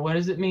way? What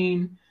does it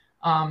mean?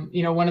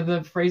 One of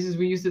the phrases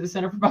we used at the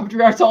Center for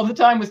Puppetry Arts all the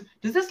time was,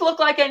 does this look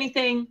like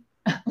anything?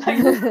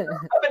 Like,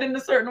 puppet in a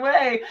certain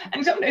way.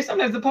 And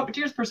sometimes the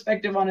puppeteer's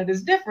perspective on it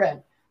is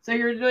different. So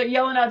you're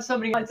yelling out to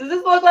somebody like, does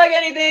this look like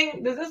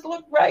anything? Does this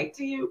look right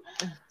to you?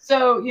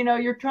 So,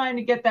 you're trying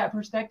to get that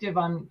perspective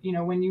on,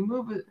 when you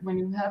move, when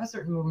you have a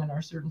certain movement or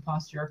a certain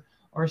posture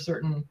or a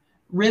certain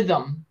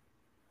rhythm,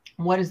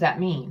 what does that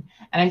mean?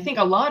 And I think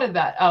a lot of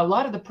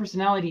the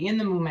personality in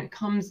the movement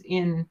comes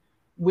in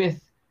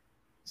with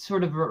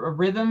sort of a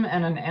rhythm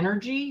and an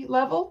energy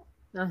level.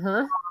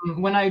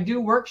 When I do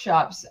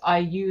workshops, I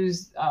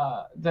use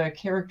the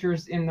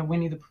characters in the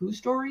Winnie the Pooh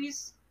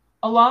stories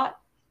a lot,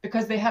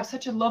 because they have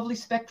such a lovely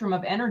spectrum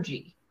of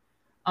energy.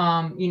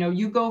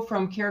 You go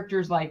from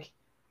characters like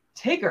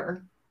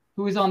Tigger,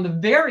 who is on the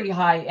very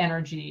high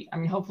energy. I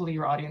mean, hopefully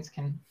your audience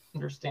can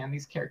understand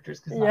these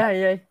characters, because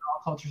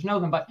all cultures know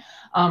them. But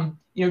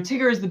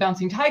Tigger is the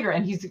bouncing tiger,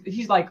 and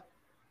he's like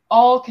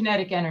all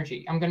kinetic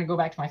energy. I'm going to go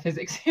back to my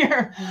physics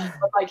here,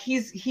 but like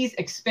he's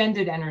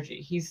expended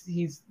energy.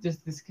 He's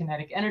just this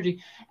kinetic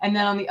energy. And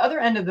then on the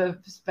other end of the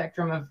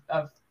spectrum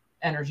of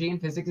energy in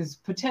physics is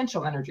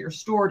potential energy, or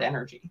stored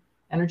energy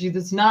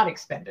that's not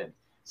expended.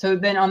 So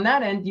then on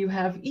that end you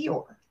have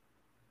Eeyore,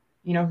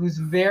 who's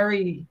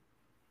very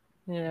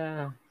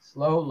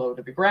slow, low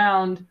to the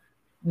ground,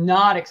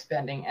 not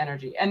expending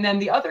energy. And then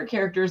the other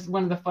characters,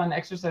 one of the fun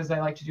exercises I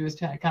like to do is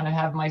to kind of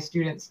have my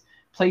students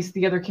place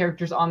the other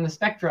characters on the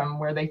spectrum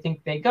where they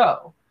think they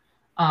go.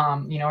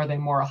 Are they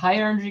more a high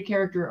energy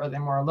character, or are they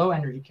more a low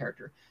energy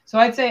character? So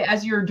I'd say,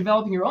 as you're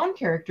developing your own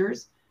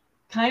characters,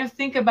 kind of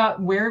think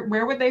about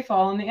where would they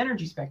fall in the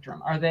energy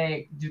spectrum? Are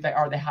they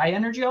high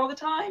energy all the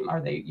time? Are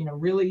they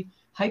really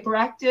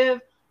hyperactive,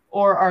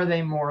 or are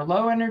they more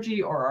low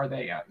energy, or are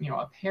they a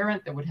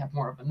parent that would have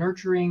more of a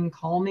nurturing,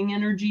 calming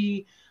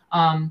energy?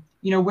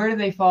 Where do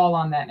they fall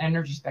on that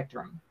energy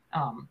spectrum?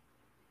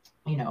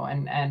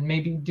 And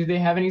maybe do they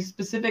have any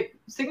specific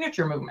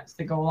signature movements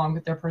that go along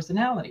with their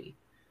personality?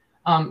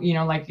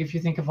 Like if you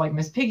think of like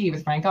Miss Piggy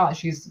with Frank Oz,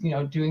 she's,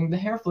 doing the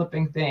hair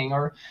flipping thing,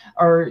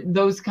 or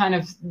those kind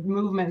of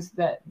movements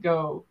that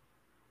go,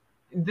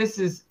 this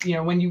is,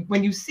 when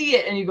you see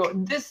it and you go,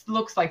 this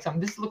looks like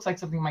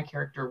something my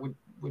character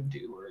would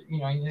do, or,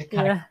 it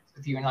kind of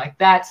with you, and like,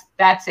 that's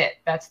it.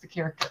 That's the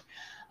character.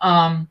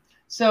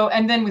 So,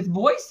 and then with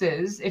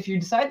voices, if you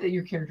decide that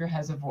your character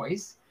has a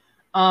voice,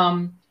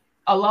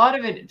 a lot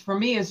of it for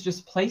me is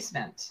just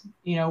placement,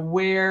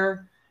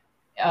 where,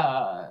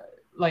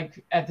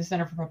 like at the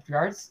Center for Puppetry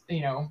Arts,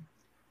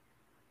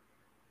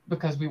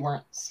 because we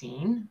weren't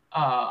seen,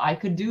 I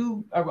could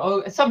do,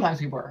 sometimes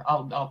we were,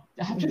 I'll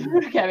have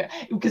to,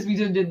 because we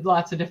did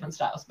lots of different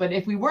styles. But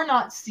if we were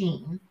not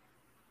seen,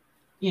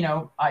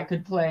 I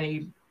could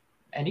play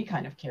any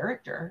kind of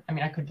character. I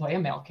mean, I could play a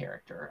male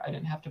character. I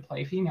didn't have to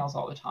play females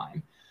all the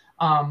time.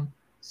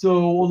 So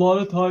a lot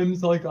of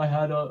times, like I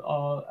had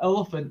a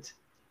elephant,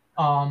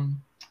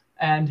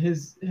 and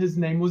his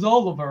name was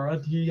Oliver,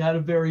 and he had a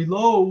very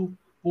low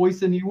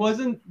voice, and he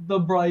wasn't the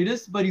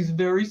brightest, but he's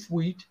very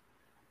sweet.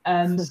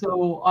 And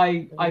so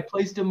I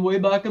placed him way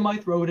back in my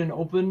throat and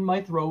opened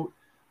my throat.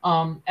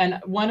 And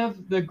one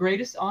of the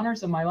greatest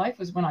honors of my life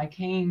was when I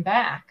came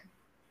back,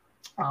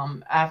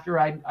 after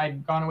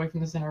I'd gone away from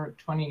the center in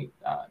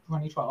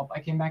 2012. I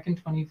came back in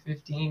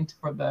 2015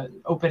 for the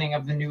opening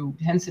of the new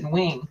Henson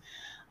Wing,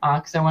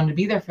 because I wanted to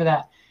be there for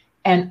that.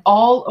 And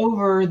all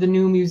over the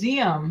new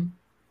museum,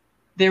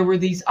 there were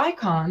these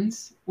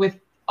icons with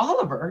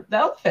Oliver the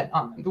elephant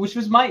on them, which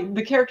was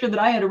the character that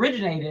I had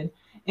originated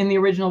in the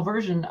original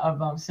version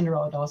of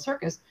Cinderella Della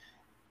Circus.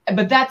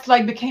 But that's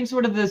like became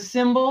sort of the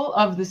symbol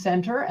of the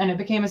center, and it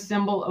became a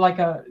symbol like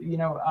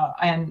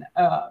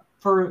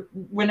for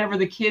whenever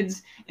the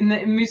kids in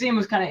the museum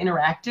was kind of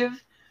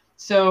interactive.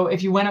 So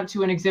if you went up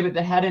to an exhibit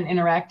that had an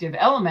interactive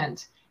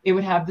element, it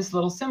would have this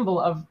little symbol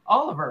of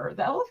Oliver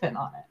the elephant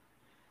on it.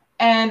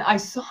 And I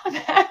saw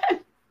that,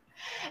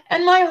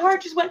 and my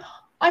heart just went,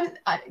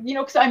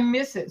 because I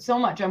miss it so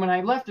much. And when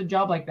I left a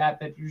job like that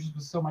just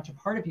was so much a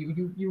part of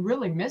you, you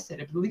really miss it.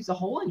 It leaves a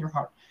hole in your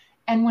heart.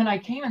 And when I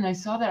came and I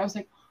saw that, I was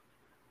like,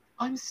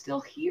 I'm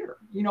still here.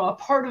 A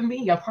part of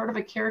me, a part of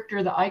a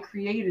character that I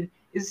created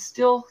is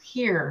still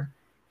here,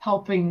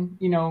 helping,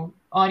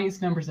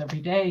 audience members every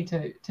day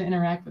to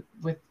interact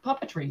with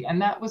puppetry.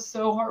 And that was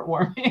so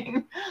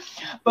heartwarming.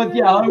 But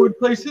yeah, I would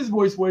place his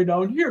voice way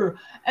down here.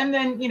 And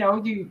then,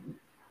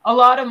 a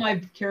lot of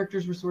my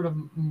characters were sort of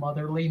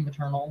motherly,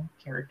 maternal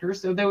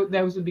characters, so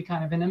those would be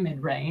kind of in a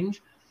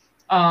mid-range.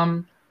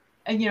 And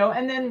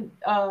and then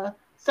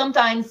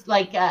sometimes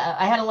like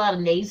I had a lot of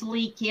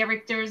nasally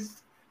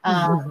characters.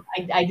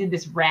 I did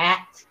this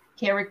rat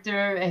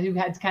character who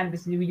had kind of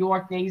this New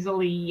York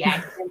nasally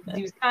accent.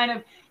 He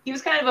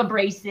was kind of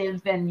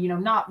abrasive and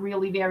not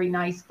really very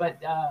nice, but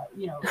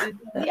he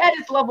had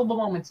his lovable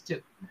moments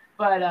too.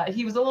 But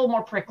he was a little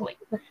more prickly,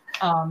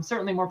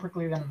 certainly more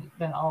prickly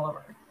than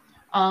Oliver.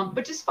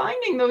 But just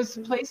finding those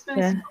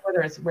placements,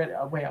 whether it's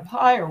way up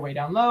high or way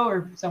down low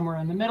or somewhere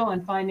in the middle,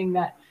 and finding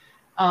that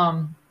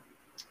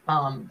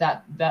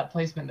that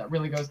placement that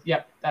really goes,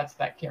 yep, that's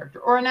that character,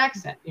 or an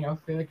accent.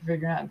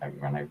 Figuring out.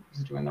 When I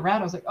was doing the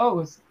rat, I was like, oh,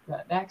 it's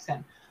that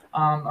accent.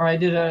 Or I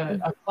did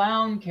a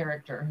clown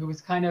character who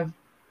was kind of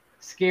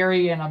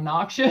scary and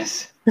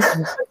obnoxious,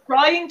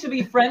 trying to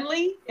be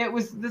friendly. It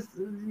was this,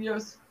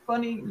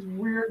 funny,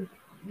 weird,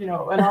 and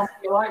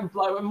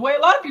the way a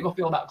lot of people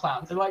feel about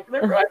clowns. They're like,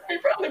 they're trying to be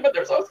friendly, but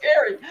they're so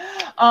scary.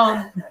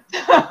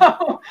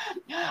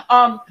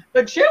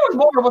 But she was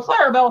more of a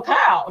Clarabelle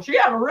cow. She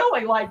had a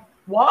really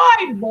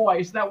wide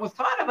voice that was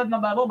kind of in the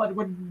middle, but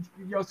would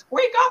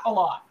squeak up a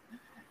lot.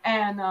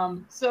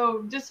 And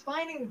so just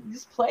playing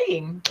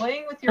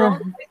with your own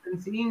voice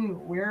and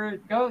seeing where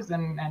it goes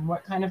and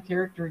what kind of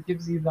character it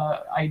gives you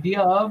the idea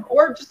of,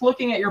 or just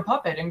looking at your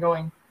puppet and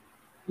going,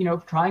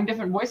 trying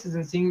different voices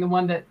and seeing the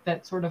one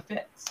that sort of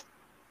fits.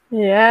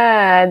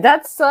 Yeah,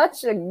 that's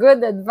such a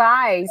good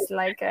advice.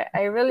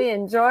 I really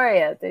enjoy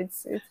it.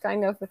 It's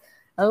kind of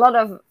a lot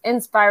of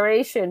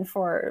inspiration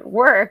for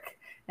work,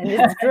 and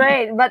it's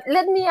great. But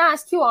let me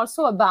ask you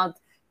also about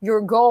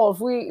your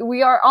goals.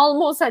 We are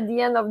almost at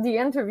the end of the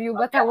interview,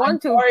 but I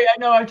want sorry, I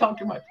know I've talked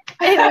too much.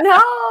 No,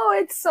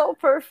 it's so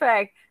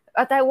perfect.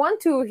 But I want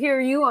to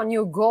hear you on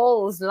your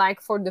goals,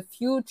 for the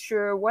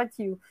future, what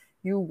you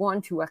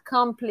want to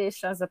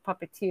accomplish as a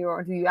puppeteer,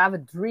 or do you have a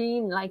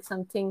dream,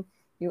 something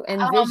you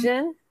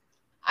envision?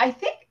 I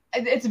think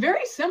it's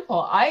very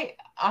simple. I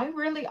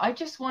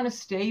just want to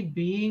stay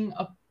being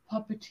a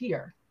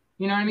puppeteer.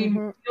 You know what I mean?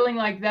 Mm-hmm. Feeling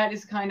like that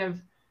is kind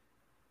of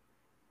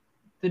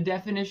the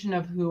definition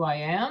of who I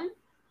am.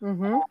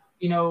 Mm-hmm.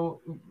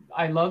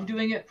 I love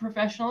doing it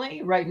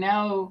professionally. Right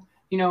now,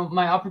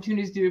 my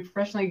opportunities to do it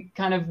professionally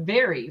kind of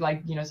vary.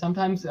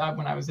 Sometimes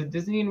when I was at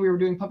Disney and we were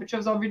doing puppet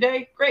shows every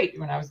day, great.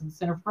 When I was in the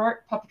Center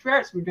for Puppetry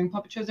Arts, we were doing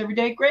puppet shows every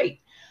day,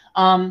 great.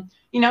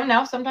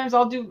 Now sometimes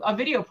I'll do a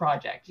video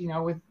project,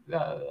 with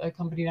a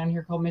company down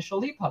here called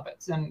Michelie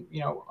Puppets. And,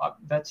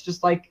 that's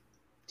just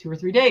 2 or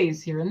 3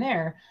 days here and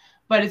there,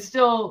 but it's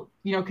still,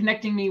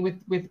 connecting me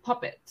with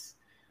puppets.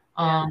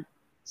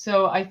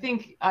 So I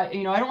think, I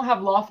don't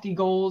have lofty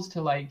goals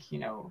to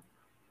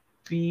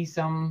be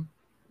some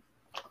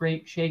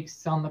great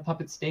shakes on the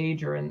puppet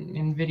stage or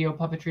in video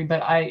puppetry,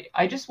 but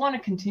I just want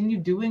to continue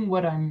doing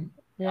what I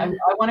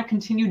want to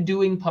continue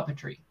doing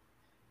puppetry.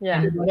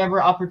 Yeah. And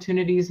whatever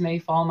opportunities may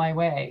fall my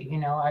way.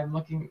 I'm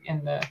looking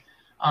in the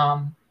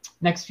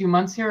next few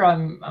months here.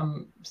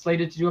 I'm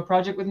slated to do a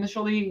project with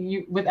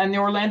Michelie and the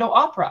Orlando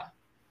Opera.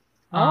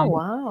 Oh,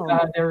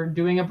 wow. They're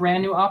doing a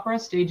brand new opera,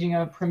 staging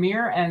a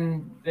premiere,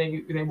 and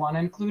they want to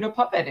include a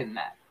puppet in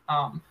that.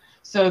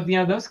 So,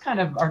 those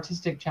kind of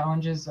artistic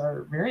challenges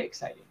are very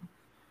exciting.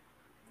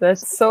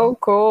 That's so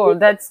cool.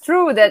 That's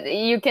true that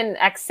you can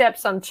accept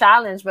some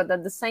challenge, but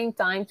at the same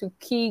time, to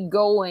keep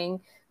going,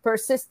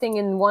 persisting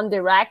in one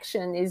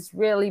direction is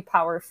really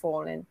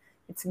powerful, and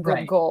it's a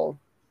good goal.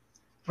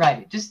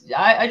 Right.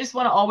 I just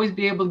want to always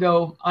be able to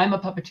go, I'm a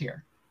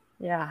puppeteer.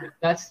 Yeah.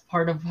 That's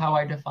part of how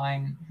I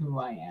define who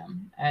I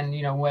am. And,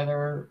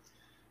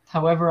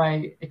 however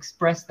I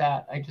express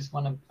that, I just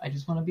want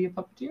to be a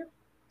puppeteer.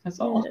 That's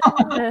all.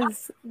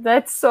 Yes,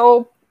 that's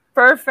so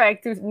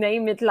perfect to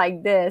name it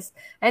like this.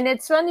 And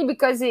it's funny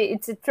because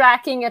it's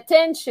attracting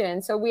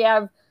attention. So we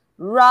have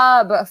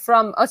Rob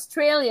from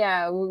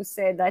Australia who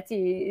said that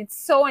it's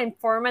so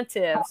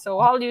informative. So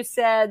all you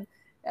said,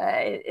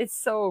 it's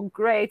so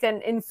great.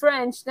 And in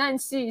French,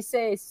 Nancy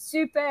says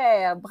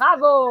super,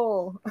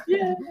 bravo.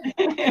 Yeah.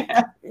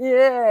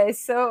 Yeah,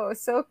 so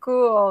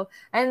cool.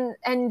 And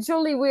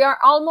Julie, we are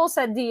almost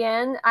at the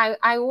end.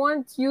 I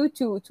want you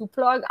to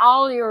plug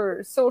all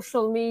your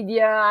social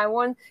media.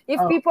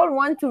 If people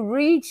want to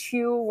reach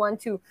you,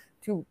 want to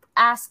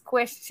ask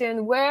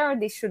questions, where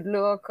they should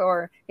look,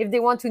 or if they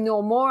want to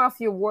know more of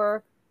your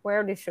work,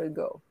 where they should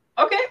go.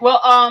 Okay, well,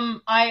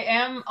 I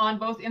am on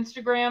both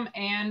Instagram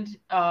and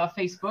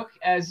Facebook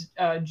as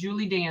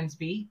Julie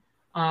Dansby.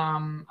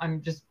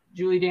 I'm just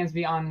Julie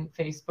Dansby on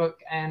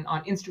Facebook, and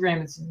on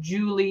Instagram it's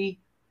Julie_Dansby.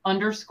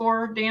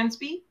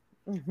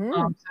 Mm-hmm.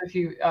 So if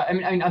you,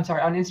 I'm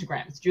sorry, on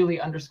Instagram it's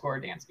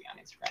Julie_Dansby on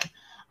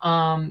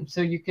Instagram.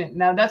 So you can,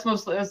 now that's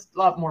a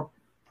lot more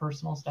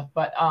personal stuff,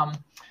 but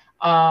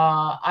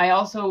I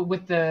also,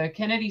 with the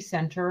Kennedy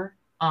Center,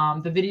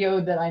 the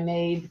video that I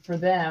made for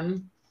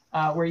them,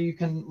 where you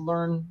can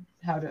learn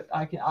how to,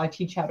 I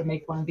teach how to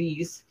make one of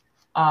these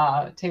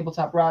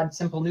tabletop rod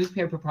simple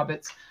newspaper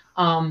puppets.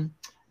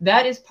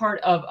 that is part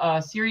of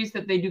a series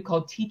that they do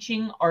called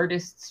Teaching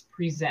Artists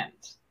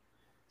Present.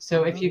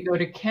 So if you go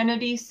to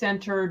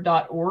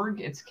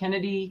kennedycenter.org, it's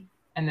Kennedy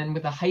and then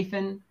with a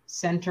hyphen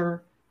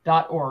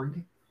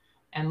center.org,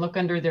 and look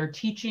under their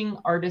Teaching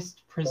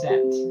Artist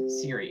Present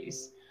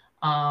series.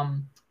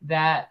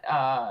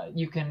 That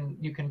you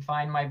can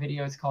find my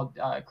video. It's called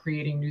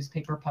Creating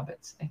Newspaper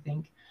Puppets, I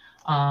think.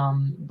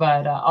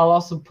 But I'll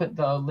also put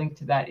the link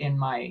to that in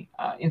my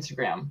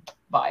Instagram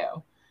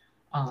bio.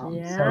 So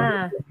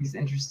if he's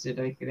interested,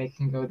 they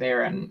can go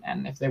there, and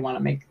if they want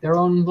to make their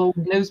own little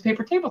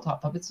newspaper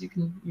tabletop puppets, you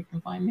can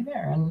find me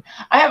there. And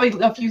I have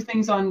a few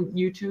things on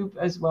YouTube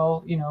as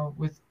well, you know,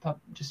 with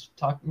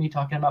me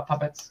talking about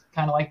puppets,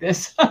 kind of like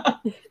this.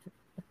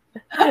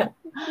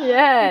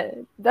 Yeah,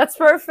 that's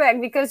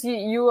perfect, because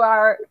you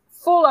are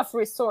full of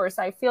resource.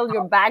 I feel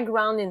your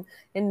background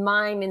in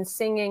mime and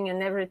singing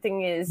and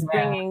everything is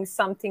bringing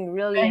something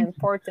really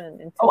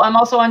important. I'm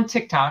also on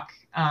TikTok.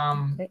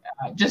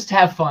 Just to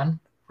have fun,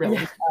 really.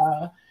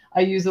 Yeah.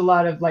 I use a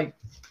lot of like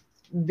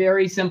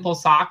very simple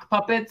sock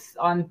puppets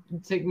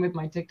with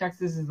my TikToks.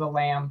 This is the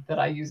lamb that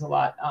I use a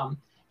lot.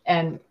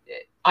 And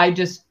I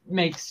just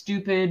make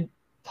stupid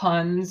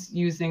puns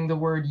using the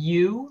word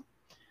you.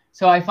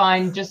 So I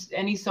find just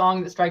any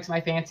song that strikes my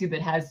fancy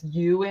that has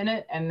you in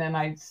it, and then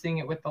I sing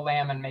it with the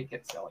lamb and make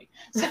it silly.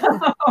 So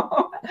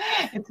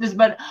it's just,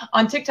 but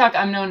on TikTok,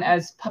 I'm known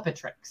as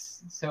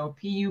Puppetrix. So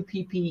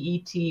Puppetrix,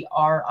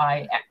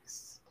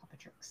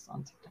 Puppetrix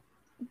on TikTok.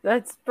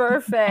 That's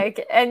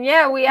perfect. And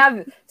yeah, we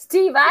have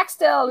Steve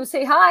Axtell who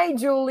say, hi,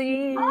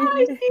 Julie.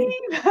 Hi,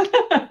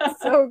 Steve.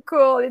 So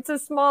cool. It's a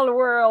small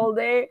world,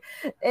 eh?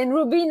 And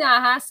Rubina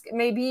asked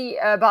maybe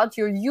about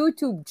your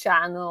YouTube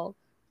channel.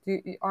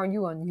 Are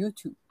you on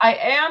YouTube? I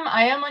am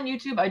on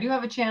YouTube. I do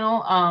have a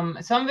channel.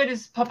 Some of it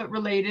is puppet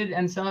related,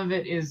 and some of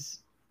it is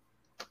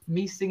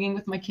me singing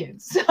with my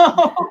kids. So,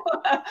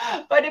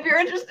 but if you're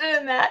interested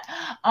in that,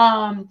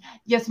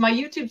 yes, my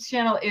YouTube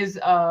channel is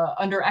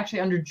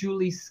under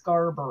Julie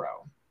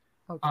Scarborough.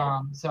 Okay.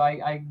 So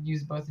I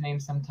use both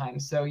names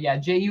sometimes. So yeah,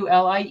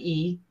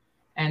 Julie,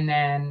 and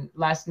then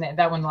last name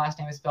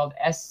is spelled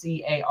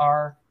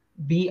Scarboroughh.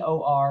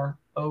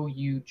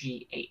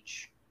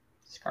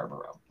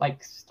 Scarborough,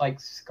 like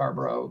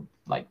Scarborough,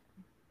 like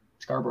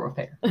Scarborough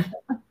Fair.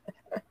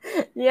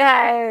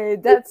 Yeah,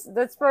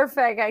 that's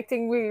perfect. I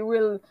think we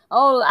will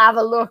all have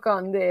a look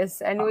on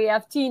this. And we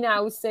have Tina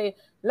who say,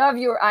 love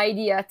your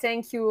idea.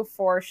 Thank you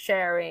for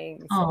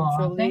sharing.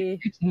 So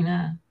thank you,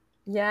 Tina.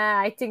 Yeah,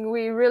 I think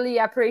we really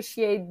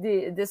appreciate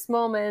this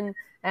moment.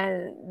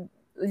 And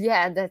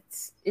yeah,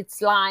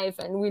 it's live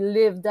and we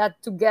live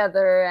that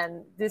together.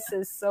 And this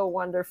is so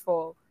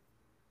wonderful.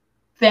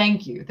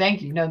 Thank you.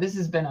 No, this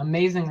has been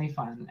amazingly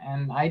fun,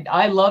 and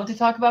I love to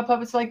talk about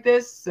puppets like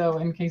this. So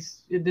in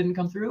case it didn't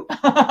come through,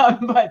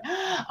 but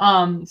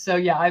so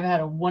yeah, I've had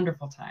a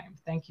wonderful time.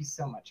 Thank you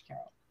so much,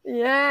 Carol.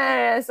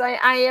 Yes,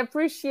 I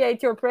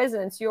appreciate your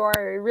presence. You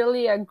are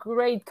really a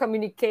great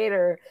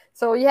communicator.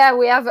 So yeah,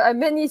 we have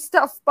many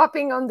stuff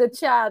popping on the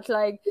chat.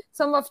 Like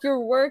some of your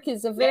work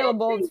is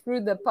available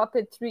through the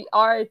Puppetry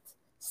Art.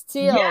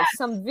 Still,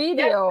 some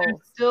video. Yes,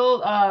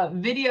 still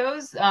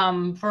videos.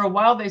 For a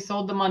while they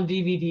sold them on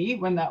DVD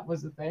when that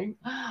was a thing.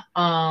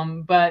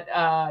 But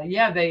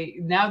yeah,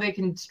 they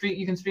can stream.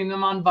 You can stream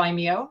them on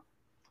Vimeo.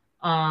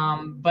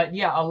 But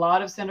yeah, a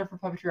lot of Center for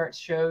Puppetry Arts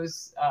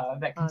shows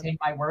that contain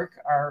my work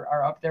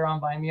are up there on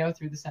Vimeo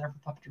through the Center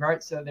for Puppetry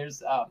Arts. So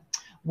there's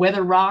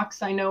Weather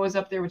Rocks, I know, is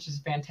up there, which is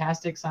a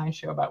fantastic science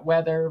show about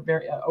weather,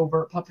 very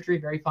overt puppetry,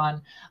 very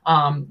fun.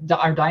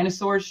 Our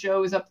dinosaurs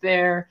show is up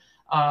there.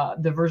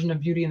 The version of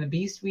Beauty and the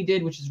Beast we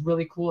did, which is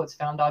really cool. It's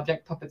found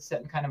object puppets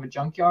set in kind of a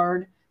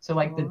junkyard. So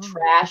like the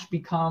trash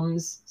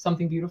becomes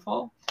something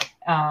beautiful.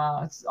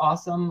 It's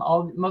awesome.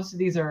 Most of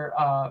these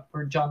are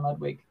for John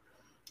Ludwig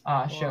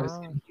shows.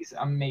 And he's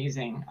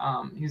amazing.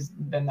 He's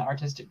been the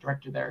artistic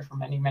director there for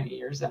many, many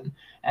years,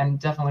 and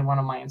definitely one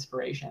of my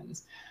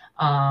inspirations.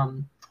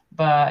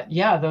 But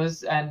yeah,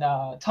 those, and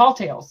Tall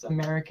Tales,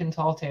 American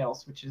Tall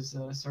Tales, which is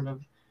a sort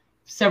of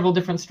several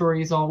different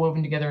stories all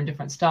woven together in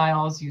different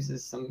styles,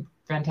 uses some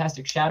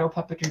fantastic shadow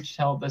puppetry to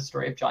tell the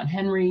story of John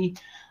Henry,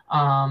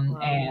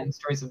 and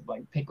stories of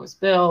like Pecos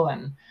Bill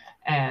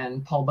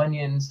and Paul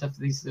Bunyan and stuff.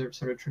 These are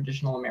sort of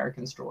traditional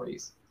American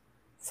stories.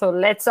 So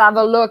let's have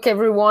a look,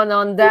 everyone,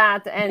 on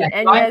that. And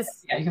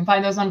yes, you can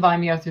find those on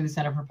Vimeo through the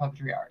Center for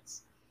Puppetry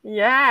Arts.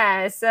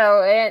 Yeah.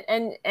 So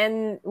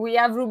and we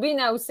have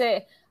Rubina who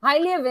say, I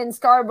live in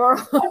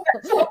Scarborough,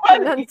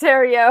 in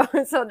Ontario.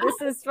 So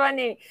this is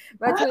funny.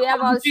 But we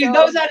have also... She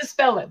knows how to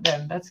spell it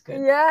then. That's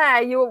good.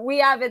 Yeah, we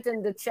have it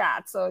in the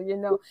chat. So, you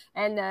know.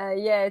 And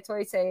yeah, it's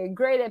always a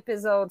great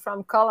episode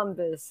from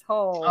Columbus.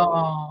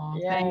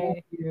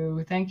 Thank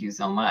you. Thank you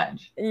so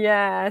much.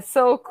 Yeah,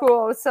 so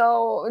cool.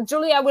 So,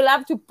 Julie, I will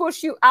have to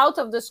push you out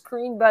of the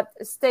screen, but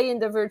stay in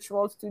the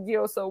virtual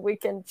studio so we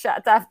can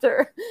chat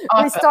after.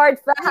 Awesome. We start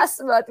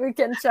fast, but we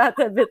can chat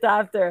a bit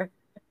after.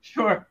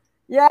 Sure.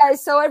 Yeah,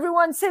 so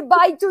everyone say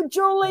bye to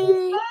Julie.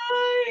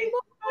 Bye.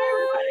 Bye,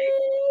 everybody.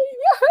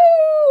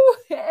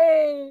 Yahoo!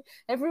 Hey,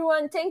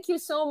 everyone, thank you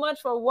so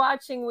much for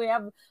watching. We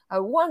have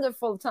a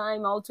wonderful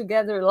time all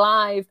together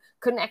live,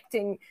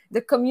 connecting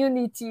the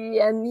community.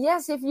 And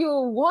yes, if you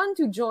want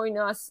to join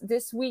us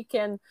this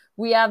weekend,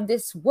 we have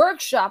this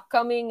workshop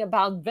coming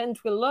about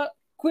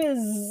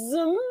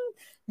ventriloquism.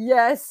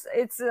 Yes,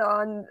 it's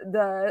on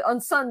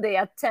Sunday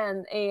at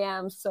 10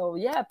 a.m. So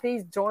yeah,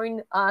 please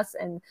join us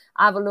and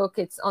have a look.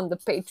 It's on the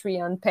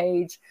Patreon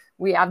page.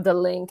 We have the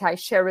link. I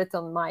share it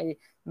on my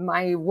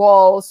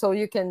wall, so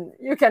you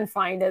can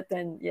find it.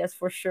 And yes,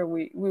 for sure,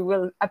 we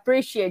will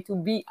appreciate to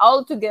be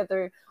all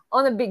together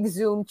on a big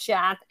Zoom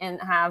chat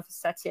and have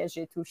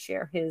Satyajit to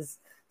share his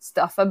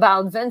stuff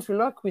about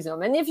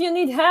ventriloquism. And if you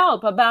need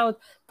help about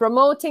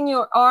promoting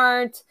your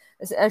art,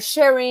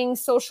 sharing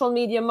social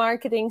media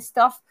marketing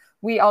stuff,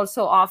 we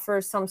also offer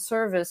some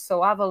service,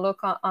 so have a look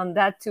on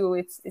that too.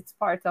 It's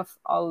part of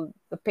all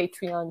the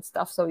Patreon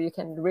stuff, so you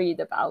can read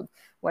about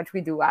what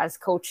we do as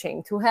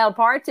coaching to help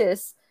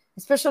artists.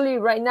 Especially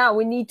right now,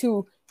 we need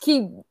to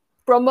keep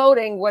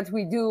promoting what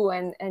we do,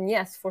 and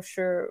yes, for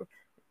sure,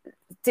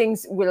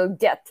 things will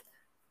get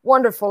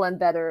wonderful and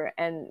better.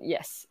 And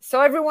yes, so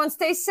everyone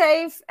stay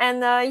safe,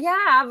 and yeah,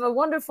 have a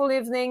wonderful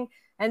evening.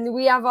 And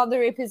we have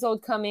other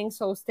episodes coming,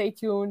 so stay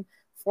tuned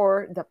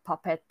for the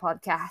Puppet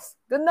Podcast.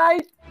 Good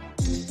night.